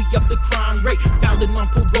 guarantee we up the crime rate. Filing on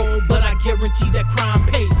parole, but I guarantee that crime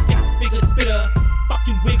pays. 6-figure spitter,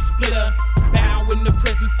 fucking wig splitter. Bow in the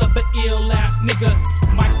presence of an ill ass nigga.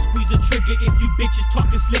 Might squeeze a trigger if you bitches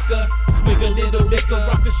talking slicker. Swig a little liquor,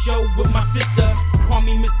 rock a show with my sister. Call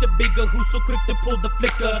me Mr. Bigger, who's so quick to pull the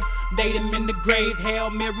flicker. Laid him in the grave, Hail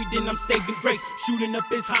Mary, then I'm saving grace. Shooting up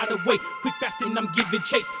his hideaway, quick fast and I'm giving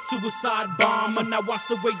chase. Suicide bomber, now watch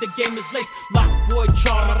the way the game is laced. Lost boy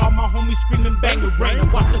charter, all my homies screaming banger rain.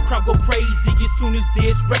 Watch the crowd go crazy as soon as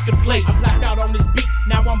this record plays. I blacked out on this beat,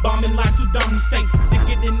 now I'm bombing like Saddam Hussein.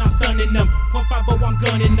 Sicker than I'm stunning them, .50 I'm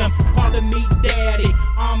gunning them. Calling me daddy,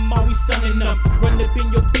 I'm always stunning them. Run up in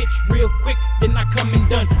your bitch real quick, then I come and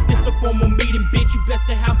done. This a formal meeting, bitch, you best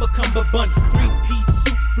to have a cummerbund. 3-piece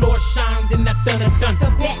suit, floor shines in that dun-dun-dun.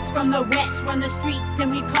 The best from the west run the streets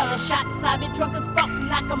and we call it shots. I've been drunk as fuck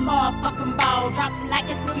like a motherfucking ball. Drop like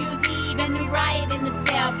it's New Year's Eve and we riot in the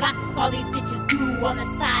cell blocks. All these bitches do on the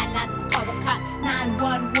sidelines. Call the cop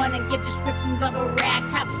 911 and give descriptions of a rag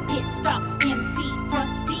top. Pit stop, MC,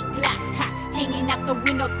 front seat, clock cock. Hanging out the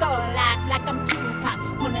window, throw life like I'm Tupac.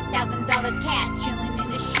 $100,000 cash chilling in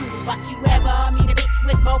the shoebox. You ever meet a bitch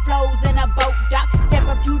with more flows and a boat dock? Step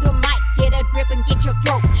up to the mic, get a grip and get your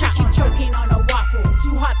throat chopped. You choking on a waffle,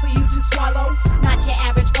 too hot for you to swallow. Not your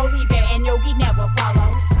average Foley Bear and Yogi never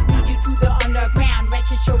follow. Lead you to the underground,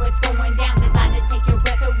 rest your show it's going down. Designed to take your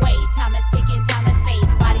breath away. Time is ticking, time is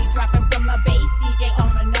space. Bodies dropping from the bass. DJ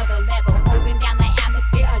on another level, holding down the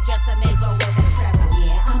atmosphere. Adjust a mezzo with a treble.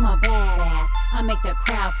 Yeah, I'm a badass. I make the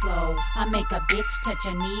crowd flow. I make a bitch touch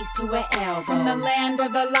her knees to her elbows. From the land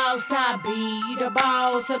of the lost, I be the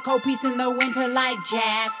boss. A cold piece in the winter like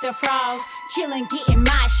Jack the Frost. Chillin', getting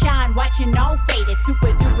my shine, watching all faded.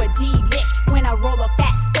 Super duper delish when I roll a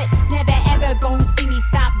fat split. Never ever gon' see me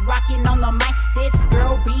stop rocking on the mic. This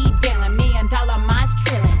girl be dealing, $1 million minds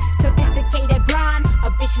trillin'. Sophisticated grind, a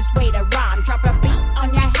vicious way to rhyme. Drop a beat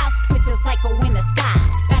on your house, twist your psycho in the sky.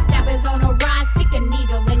 Backstabbers on a rise, stick a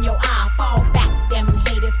needle in your eye. Fall back, them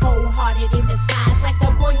haters cold-hearted in disguise. Like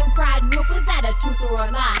the boy who cried wolf, was that a truth or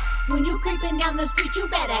a lie? When you creeping down the street, you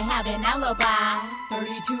better have an alibi.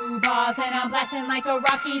 32 bars and I'm blasting like a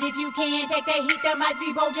rocket. If you can't take the heat, there might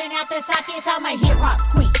be bulging out the sockets. I'm a hip-hop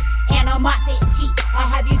queen, animosity. I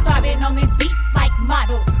have you starving on these beats like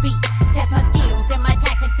model speed. Test my skills and my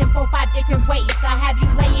tactics in 4-5 different ways. I have you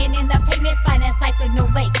laying in the pavement, spineless life with no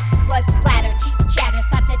legs. Blood splatter, cheap chatter,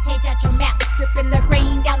 slap the taste out your mouth. Ripping the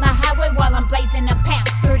grain down the highway while I'm blazing a pound.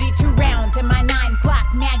 32 rounds in my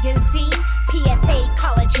 9-block magazine. PSA,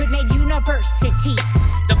 College, Hood-Made University.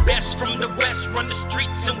 The best from the west run the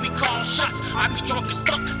streets and we call shots. I be drunk as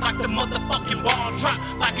fuck like the motherfucking ball drop.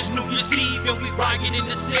 Like it's New Year's Eve and we riot in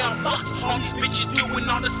the cell blocks. All these bitches doing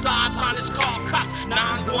on the sideline is called cops.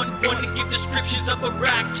 911 to give descriptions of a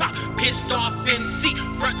rag top. Pissed off MC,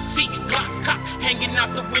 front seat, Glock cock. Hanging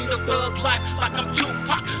out the window, thug life like I'm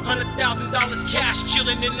Tupac. $100,000 cash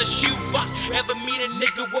chilling in the shoebox. Ever meet a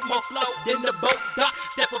nigga with more flow than the boat dock?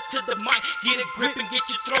 Step up to the mic, get a grip and get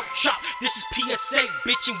your throat chopped. This is PSA,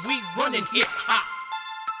 bitch, and we running hip hop.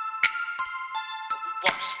 We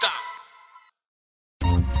won't stop.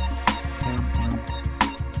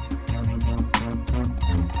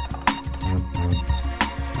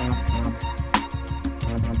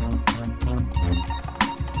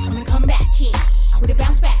 I'ma come back here with a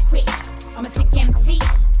bounce back quick. I'm a sick MC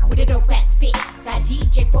with a dope ass spit. Side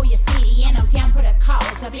DJ for your city and I'm down for the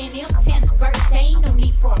cause. I've been ill since birthday, no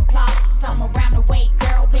need for applause. I'm around the way,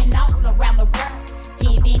 girl, been all around the world.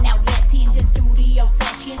 Giving out lessons in studio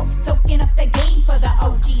sessions. Soaking up the game for the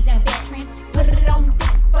OGs and veterans. Put it on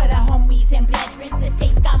thick for the homies and brethren. The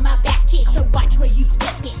state's got my back, kid, so watch where you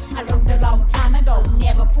step in. I learned a long time ago,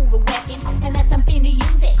 never pull a weapon unless I'm finna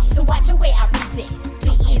use it. So watch the way I use it.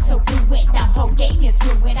 Spitting so fluent, the whole game is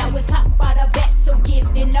ruined. I was taught by the best, so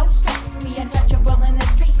giving no stress. Me untouchable in the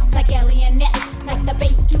streets like alien nets. Like the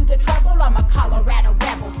bass to the treble, I'm a Colorado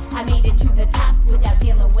rebel. I made it to the top.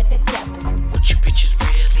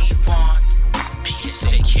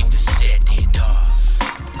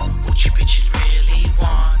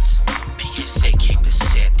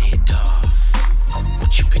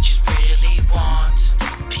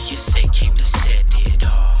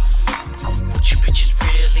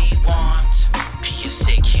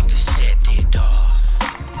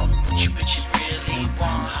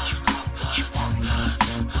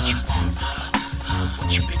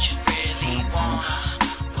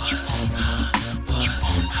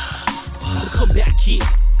 comeback kid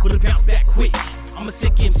with a bounce back quick. I'm a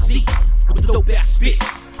sick MC with dope ass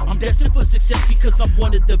spits. I'm destined for success because I'm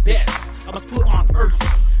one of the best. I was put on earth,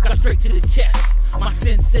 got straight to the chest. My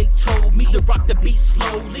sensei told me to rock the beat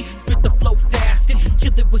slowly, spit the flow fast and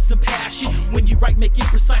kill it with some passion. When you write, make it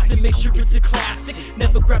precise and make sure it's a classic.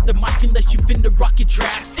 Never grab the mic unless you finna rock it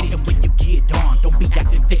drastic. And when you get on, don't be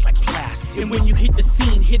acting fake like plastic. And when you hit the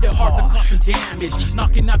scene, hit it hard to cause some damage.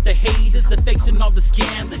 Knocking out the haters, the fakes and all the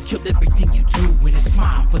scammers. Kill everything you do and it's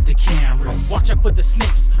smile for the cameras. Watch out for the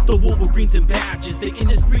snakes, the wolverines and badgers. The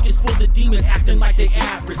industry is full of demons acting like they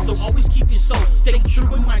average. So always keep your soul, stay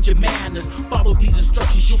true and mind your manners. Follow these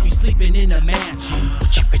instructions, you'll be sleeping in a mansion.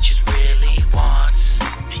 What you bitches really want?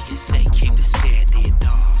 PSA came to set it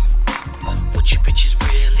off. What you bitches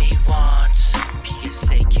really want?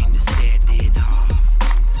 PSA came to set it off.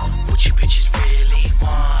 What you bitches really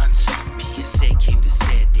want? PSA came to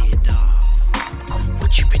set it off.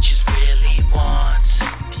 What you bitches really want?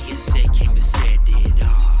 PSA came to set it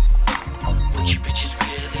off. What you bitches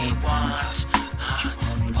really want?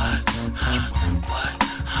 What?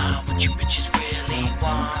 What you bitches really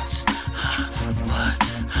want? What?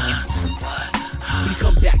 We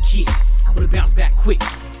come back kids with a bounce back quick,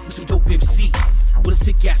 with some dope MCs, with a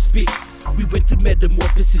sick ass spits. We went through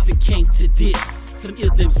metamorphosis and came to this. Some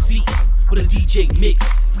ill MCs with a DJ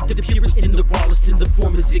mix. The purest and the rawest in the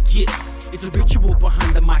form as it gets. It's a ritual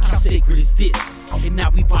behind the mic, how sacred is this? And now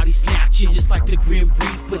we body snatching just like the Grim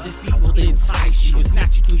Reaper. This beat will entice you and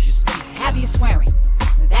snatch you through your speed. Have you swearing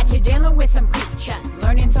that you're dealing with some creatures,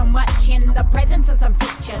 learning so much in the presence of some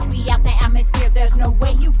teachers? We out the atmosphere, there's no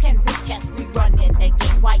way you can reach us. We run in the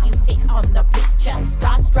game while you sit on the bleachers.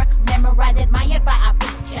 Starstruck, memorized, admired by our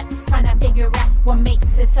features, trying to figure out what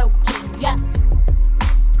makes it so genius.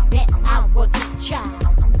 Bet I will teach ya.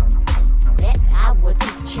 Bet I will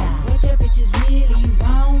teach ya. What your bitches really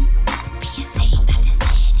want? PSA about to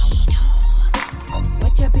set it off.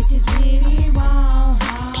 What your bitches really want?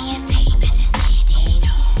 PSA about to set it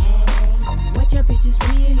off. What your bitches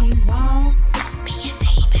really want?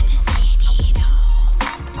 PSA about to set it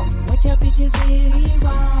off. What your bitches really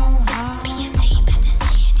want? PSA about to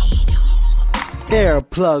set it off.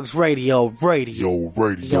 Earplugs Radio. Radio.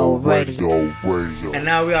 And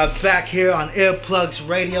now we are back here on Earplugs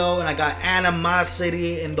Radio, and I got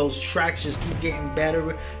animosity, and those tracks just keep getting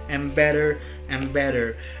better and better and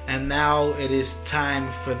better. And now it is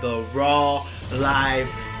time for the raw, live,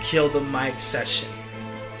 kill the mic session.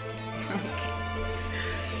 Okay.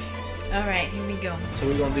 All right, here we go. So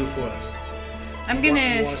what are you gonna do for us? I'm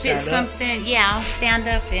gonna spit something. Yeah, I'll stand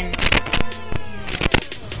up and.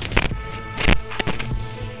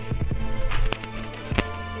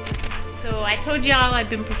 So I told y'all I've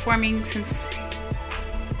been performing since,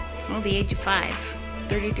 the age of 5,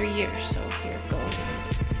 33 years, so here it goes.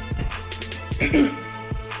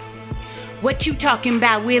 What you talking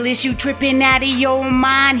about, Will? Is you tripping out of your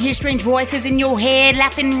mind? Hear strange voices in your head,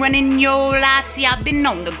 laughing, running your life. See, I've been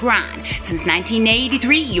on the grind since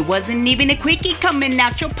 1983. You wasn't even a quickie coming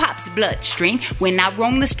out your pop's bloodstream. When I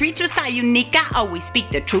roam the streets with style unique, I always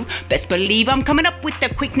speak the truth. Best believe I'm coming up with the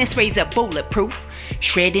quickness, razor bulletproof.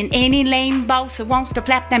 Shredding any lame boss who wants to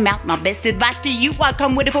flap them out. My best advice to you, I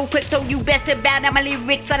come with a full clip, so you best about it. My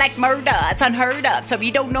lyrics are like murder, it's unheard of. So if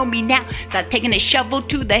you don't know me now, start taking a shovel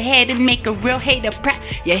to the head and make a real hater proud.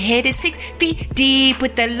 Your head is 6 feet deep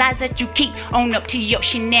with the lies that you keep. Own up to your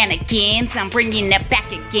shenanigans, I'm bringing that back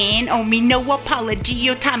again. Owe me no apology,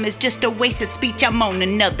 your time is just a waste of speech. I'm on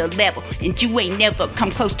another level, and you ain't never come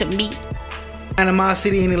close to me.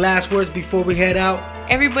 Animosity, any last words before we head out?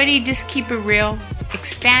 Everybody just keep it real.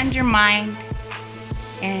 Expand your mind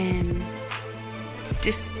and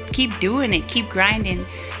just keep doing it. Keep grinding.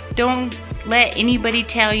 Don't let anybody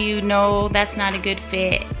tell you, no, that's not a good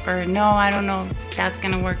fit, or no, I don't know if that's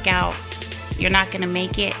going to work out. You're not going to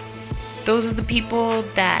make it. Those are the people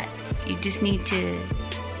that you just need to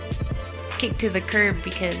kick to the curb,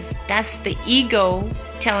 because that's the ego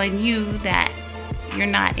telling you that you're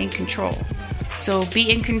not in control. So be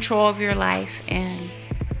in control of your life and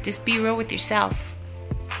just be real with yourself.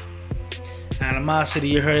 Animosity,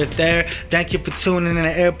 you heard it there. Thank you for tuning in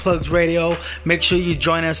to Earplugs Radio. Make sure you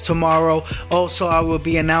join us tomorrow. Also, I will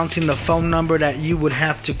be announcing the phone number that you would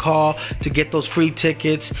have to call to get those free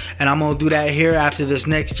tickets, and I'm going to do that here after this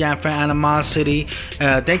next jam for Animosity.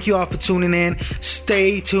 Thank you all for tuning in.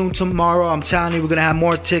 Stay tuned tomorrow. I'm telling you, we're going to have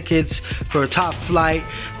more tickets for Top Flight.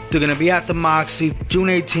 They're going to be at the Moxie June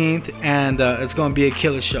 18th, and it's going to be a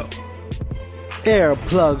killer show.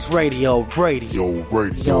 Earplugs Radio. Radio.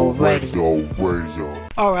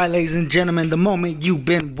 Alright, ladies and gentlemen, the moment you've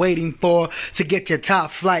been waiting for to get your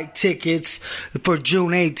top flight tickets for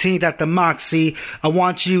June 18th at the Moxie. I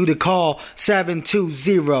want you to call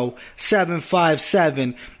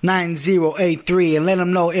 720-757-9083 and let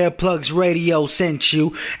them know Earplugs Radio sent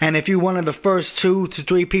you. And if you're one of the first 2 to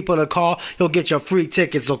 3 people to call, you'll get your free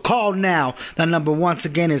tickets. So call now. The number once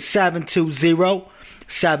again is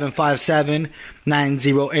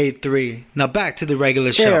 720-757-9083. Now back to the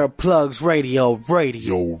regular show. Earplugs Radio.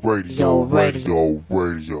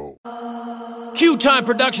 Q Time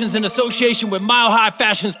Productions in association with Mile High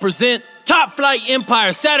Fashions present Top Flight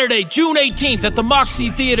Empire Saturday, June 18th at the Moxie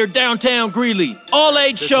Theater downtown Greeley.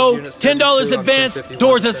 All-age show, $10 advance,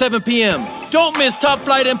 doors at 7 p.m. Don't miss Top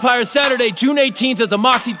Flight Empire Saturday, June 18th at the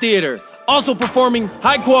Moxie Theater. Also performing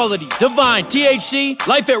High Quality, Divine, THC,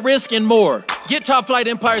 Life at Risk, and more. Get Top Flight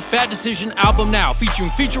Empire's Bad Decision album now,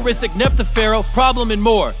 featuring futuristic Neptha Pharaoh, Problem, and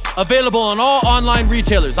more. Available on all online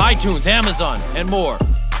retailers, iTunes, Amazon, and more.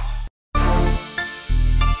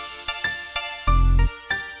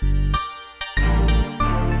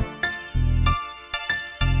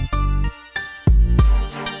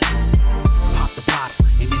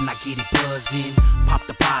 Get it buzzing, pop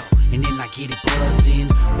the bottle, and then I get it buzzing.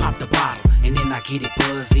 Pop the bottle, and then I get it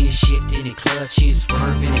buzzing. Shifting and clutching,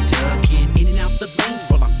 swerving and ducking. In and out the lanes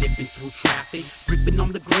while I'm dipping through traffic. Gripping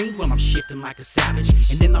on the green while I'm shifting like a savage.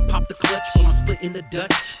 And then I pop the clutch while I'm splitting the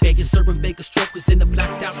Dutch. Begging, serving Vegas strokers in the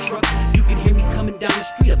blacked out truck. You can hear me coming down the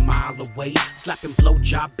street a mile away. Slapping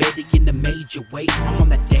blowjob Betty in a major way. I'm on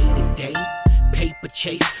that day to day. Paper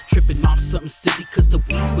chase, tripping off something silly cause the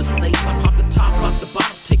weed was late. I pop the top off the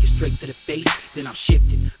bottle, take it straight to the face. Then I'm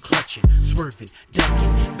shifting, clutching, swerving,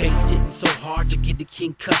 ducking. Bass hitting so hard to get the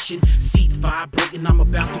concussion. Seat vibrating, I'm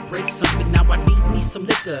about to break something. Now I need me some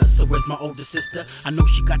liquor. So where's my older sister? I know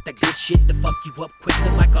she got that good shit to fuck you up quicker,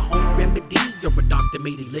 like a home remedy or a doctor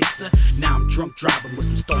made elixir. Now I'm drunk driving with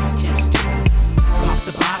some stolen temp stickers. Pop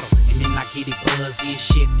the bottle, and then I get it buzzing.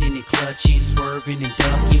 Shifting and clutching, swerving and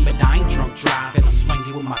ducking. But I ain't drunk driving, I'm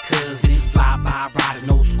swinging with my cousin. Fly by, riding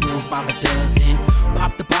old schools by the dozen.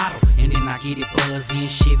 Pop the bottle, and then I get it buzzing.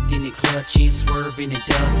 Shifting and clutching, swerving and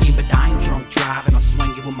ducking. But I ain't drunk driving, I'm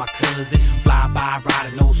swinging with my cousin. Fly by,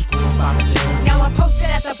 riding old schools by the dozen. Now I'm posted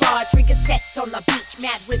at the bar, drinking sets on the beach.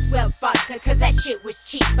 Mad with well vodka, cause that shit was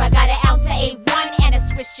cheap. I got an ounce of A1 and a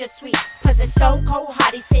Swiss just sweet. Plus a stone cold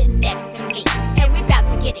hottie sitting next to me. And we bout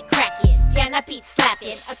to get it crackin'. Damn, that beat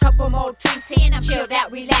slapping. A couple more drinks in, I'm chilled out,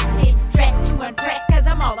 relaxing. Dressed to impress, cause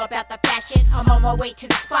I'm all about the fashion. I'm on my way to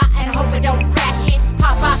the spot and hope it don't crash it.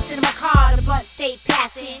 Hot box in my car, the blunt stayed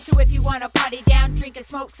passing. So if you wanna party down, drink and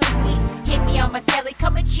smoke some weed, hit me on my celly,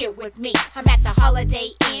 come and chill with me. I'm at the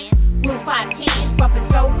Holiday Inn, room 510. Bumping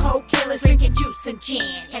so cold killers, drinking juice and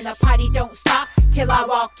gin. And the party don't stop till I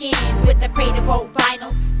walk in with the crate of old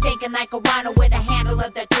vinyls, stinking like a wino with a handle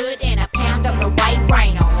of the good and a pound of the white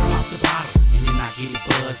rhino. Pop the bottle, and then I get it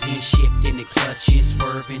buzzing. Shifting and clutching,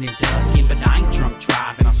 swerving and ducking. But I ain't drunk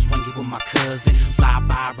driving, I'm swinging with my cousin. Fly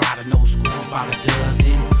by, riding old schools by the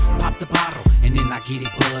dozen. Pop the bottle, and then I get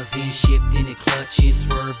it buzzing. Shifting and clutching,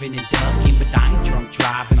 swerving and ducking. But I ain't drunk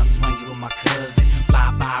driving, I'm swinging with my cousin.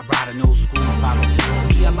 Fly by, riding old schools by the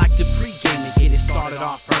dozen. See, I like to pregame and get it started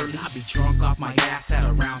off early. I be drunk off my ass at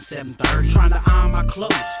around 7:30. Trying to iron my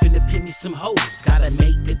clothes, finna pin me some hoes. Gotta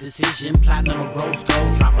make a decision, platinum or rose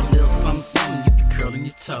gold. Drop a little something, something, you be curling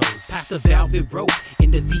your toes. Pass the velvet rope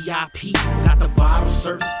in the VIP. Got the bottle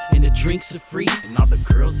service and the drinks are free. And all the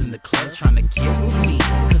girls in the club trying to get with me.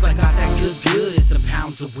 Cause I got that good and some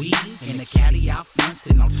pounds of weed. And a caddy out front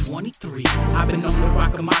sitting on 23. I've been on the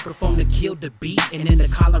rock a microphone to kill the beat. And in the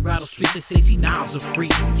Colorado streets they say C9s are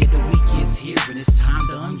free. Yeah, the weekend's here and it's time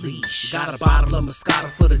to unleash. Got a bottle of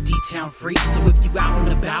Moscato for the D-Town freaks. So if you out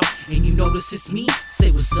and about and you notice it's me,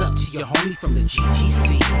 say what's up to your homie from the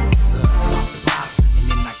GTC. What's up? Pop the bottle,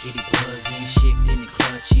 and then I get it buzzing. Shifting and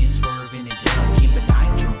clutching, swerving and ducking. But I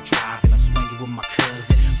ain't drunk driving, I'm swinging with my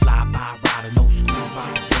cousin. Fly by, riding old schools by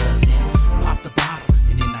the dozen. Pop the bottle,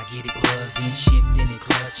 and then I get it buzzing. Shifting and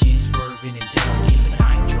clutching, swerving and ducking. But I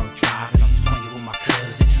ain't drunk driving, I'm swinging with my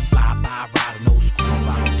cousin. Fly by, riding old schools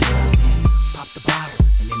by the dozen. Pop the bottle,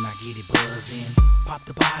 and then I get it buzzing. Pop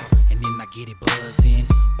the bottle, and then I get it buzzing.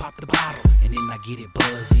 Pop the bottle, and then I get it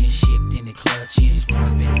buzzing. Shifting and clutching,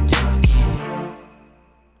 swerving and ducking.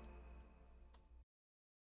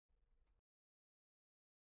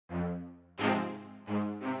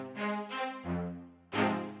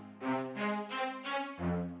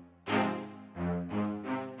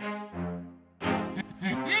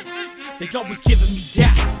 They always giving me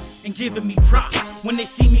daps and giving me props when they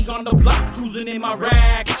see me on the block cruising in my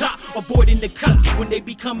rag top. avoiding the cops when they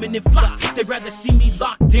be coming in flux. They'd rather see me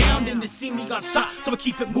locked down than to see me on top. So I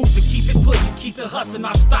keep it moving, keep it pushing, keep it hustling,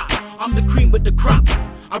 I stop. I'm the cream of the crop.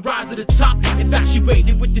 I rise to the top,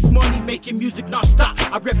 infatuated with this money, making music non-stop.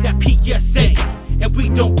 I rep that PSA, and we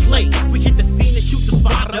don't play. We hit the scene and shoot the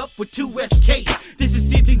spot up with 2 SKs. This is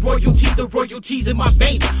sibling royalty, the royalties in my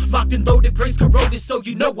veins. Locked and loaded, brains corroded, so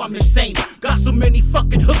you know I'm insane. Got so many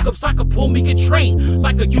fucking hookups, I could pull me a train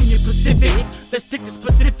like a Union Pacific. Let's stick to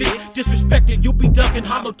specific. Disrespecting, you'll be ducking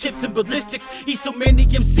hollow tips and ballistics. Eat so many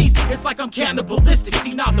MCs, it's like I'm cannibalistic.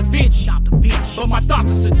 See, not the bitch, but my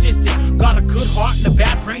thoughts are sadistic. Got a good heart and a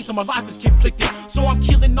bad brain, so my life is conflicted. So I'm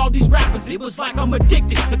killing all these rappers, it was like I'm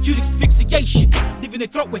addicted. Acute asphyxiation, leaving their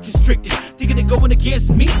throat way constricted. Thinking they're going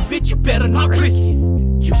against me, bitch, you better not risk it.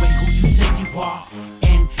 You ain't who you say you are,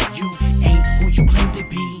 and you ain't who you claim to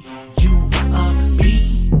be. You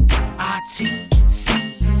B-I-T-C-H.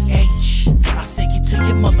 I say it to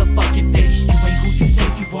your motherfucking face. You ain't who you say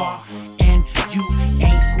you are, and you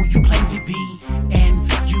ain't who you claim to be. And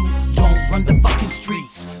you don't run the fucking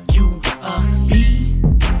streets. You B-I-T-C-H.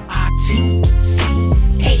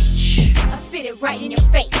 I'll spit it right in your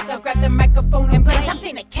face. So grab the microphone and blaze. I'm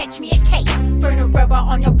finna catch me a case. Burn a rubber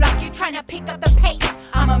on your block, you're trying to pick up the pace.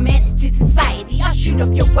 I'm a menace to society, I'll shoot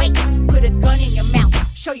up your weight. Put a gun in your mouth,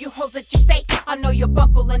 show you holes that you fake. I know you're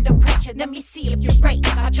buckle under pressure, let me see if you're great.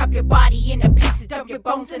 I'll chop your body into pieces, dump your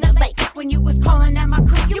bones in a lake. When you was calling out my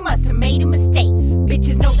crew, you must have made a mistake.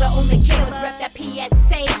 Bitches know the only killers rep that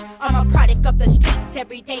PSA. I'm a product of the streets,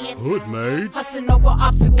 every day it's Good, mate. hustling over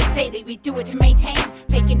obstacles daily, we do it to maintain.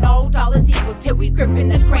 Making all dollars equal till we grip in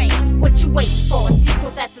the grain. What you waiting for? A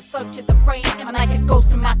sequel that's a slug to the brain. I'm like a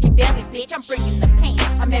ghost from Machiavelli, bitch, I'm bringing the pain.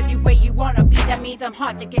 I'm everywhere you wanna be, that means I'm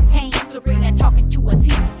hard to contain. So bring that talking to a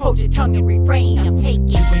seat, hold your tongue and refrain. I'm taking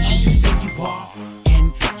You ain't who you say you are,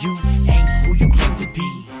 and you ain't who you claim to be.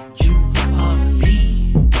 You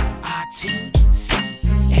B-I-T-C-H.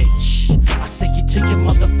 I say it to your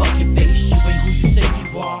motherfucking face. You ain't who you say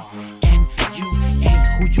you are, and you ain't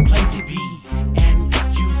who you claim to be. And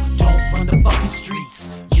you don't run the fucking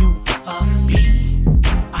streets. You B-I-T-C-H.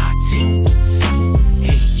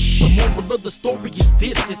 The moral of the story is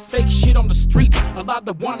this: it's fake shit on the streets. A lot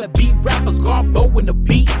of wannabe rappers gone low in the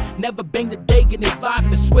beat. Never bang the day in their life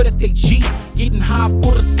and swear that they G. Getting high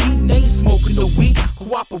for the scene, they ain't smoking the weed.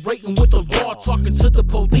 Cooperating with the law, talking to the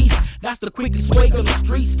police. That's the quickest way on the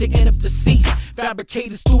streets to end up deceased.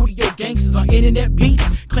 Fabricated studio gangsters on internet beats,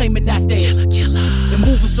 claiming that they killer. And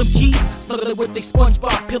moving some keys, snuggling with they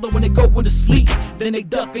SpongeBob pillow when they go to sleep. Then they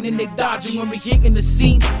ducking and they dodging when we hitting the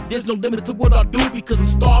scene. There's no limits to what I'll do because I'm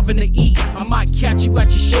starving to eat. I might catch you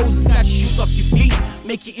at your shows and snatch your shoes off your feet.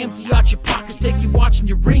 Make you empty out your pockets, take you watching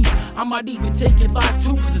your rings. I might even take your life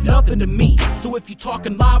too, cause it's nothing to me. So if you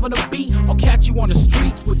talking live on a beat, I'll catch you on the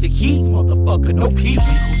streets with the heat, motherfucker, no peace. You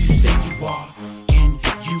ain't who you say you are, and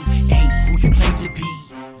you ain't who you claim to be.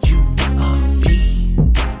 You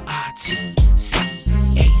B-I-T-C-H.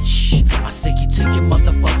 I say it to your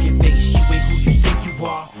motherfucking face. You ain't who you say you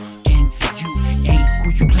are, and you ain't who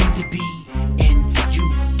you claim to be. And you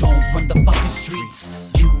don't run the fucking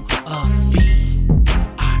streets. You B-I-T-C-H.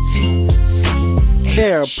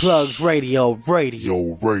 Air Plugs Radio.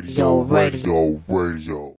 Radio. Lugna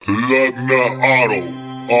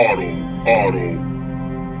Auto.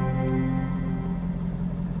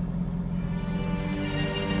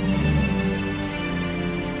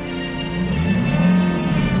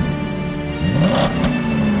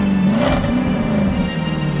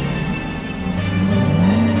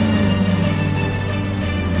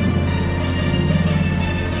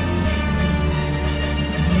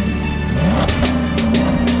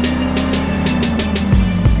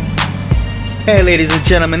 Hey ladies and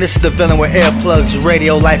gentlemen, this is the villain with Air Plugs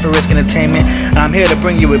Radio, Life at Risk Entertainment, and I'm here to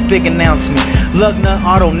bring you a big announcement. Lugna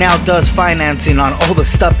Auto now does financing on all the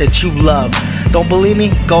stuff that you love. Don't believe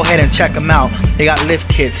me? Go ahead and check them out. They got lift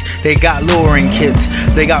kits, they got lowering kits,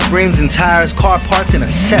 they got rims and tires, car parts and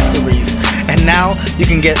accessories. And now you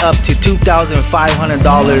can get up to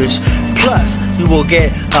 $2,500 plus you will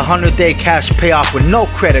get a 100-day cash payoff with no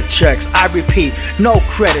credit checks. I repeat, no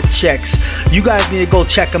credit checks. You guys need to go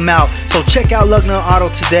check them out. So check out Lugna Auto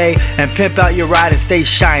today and pimp out your ride and stay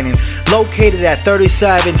shining. Located at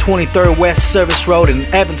 3723rd West Service Road in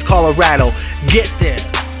Evans, Colorado. Get there.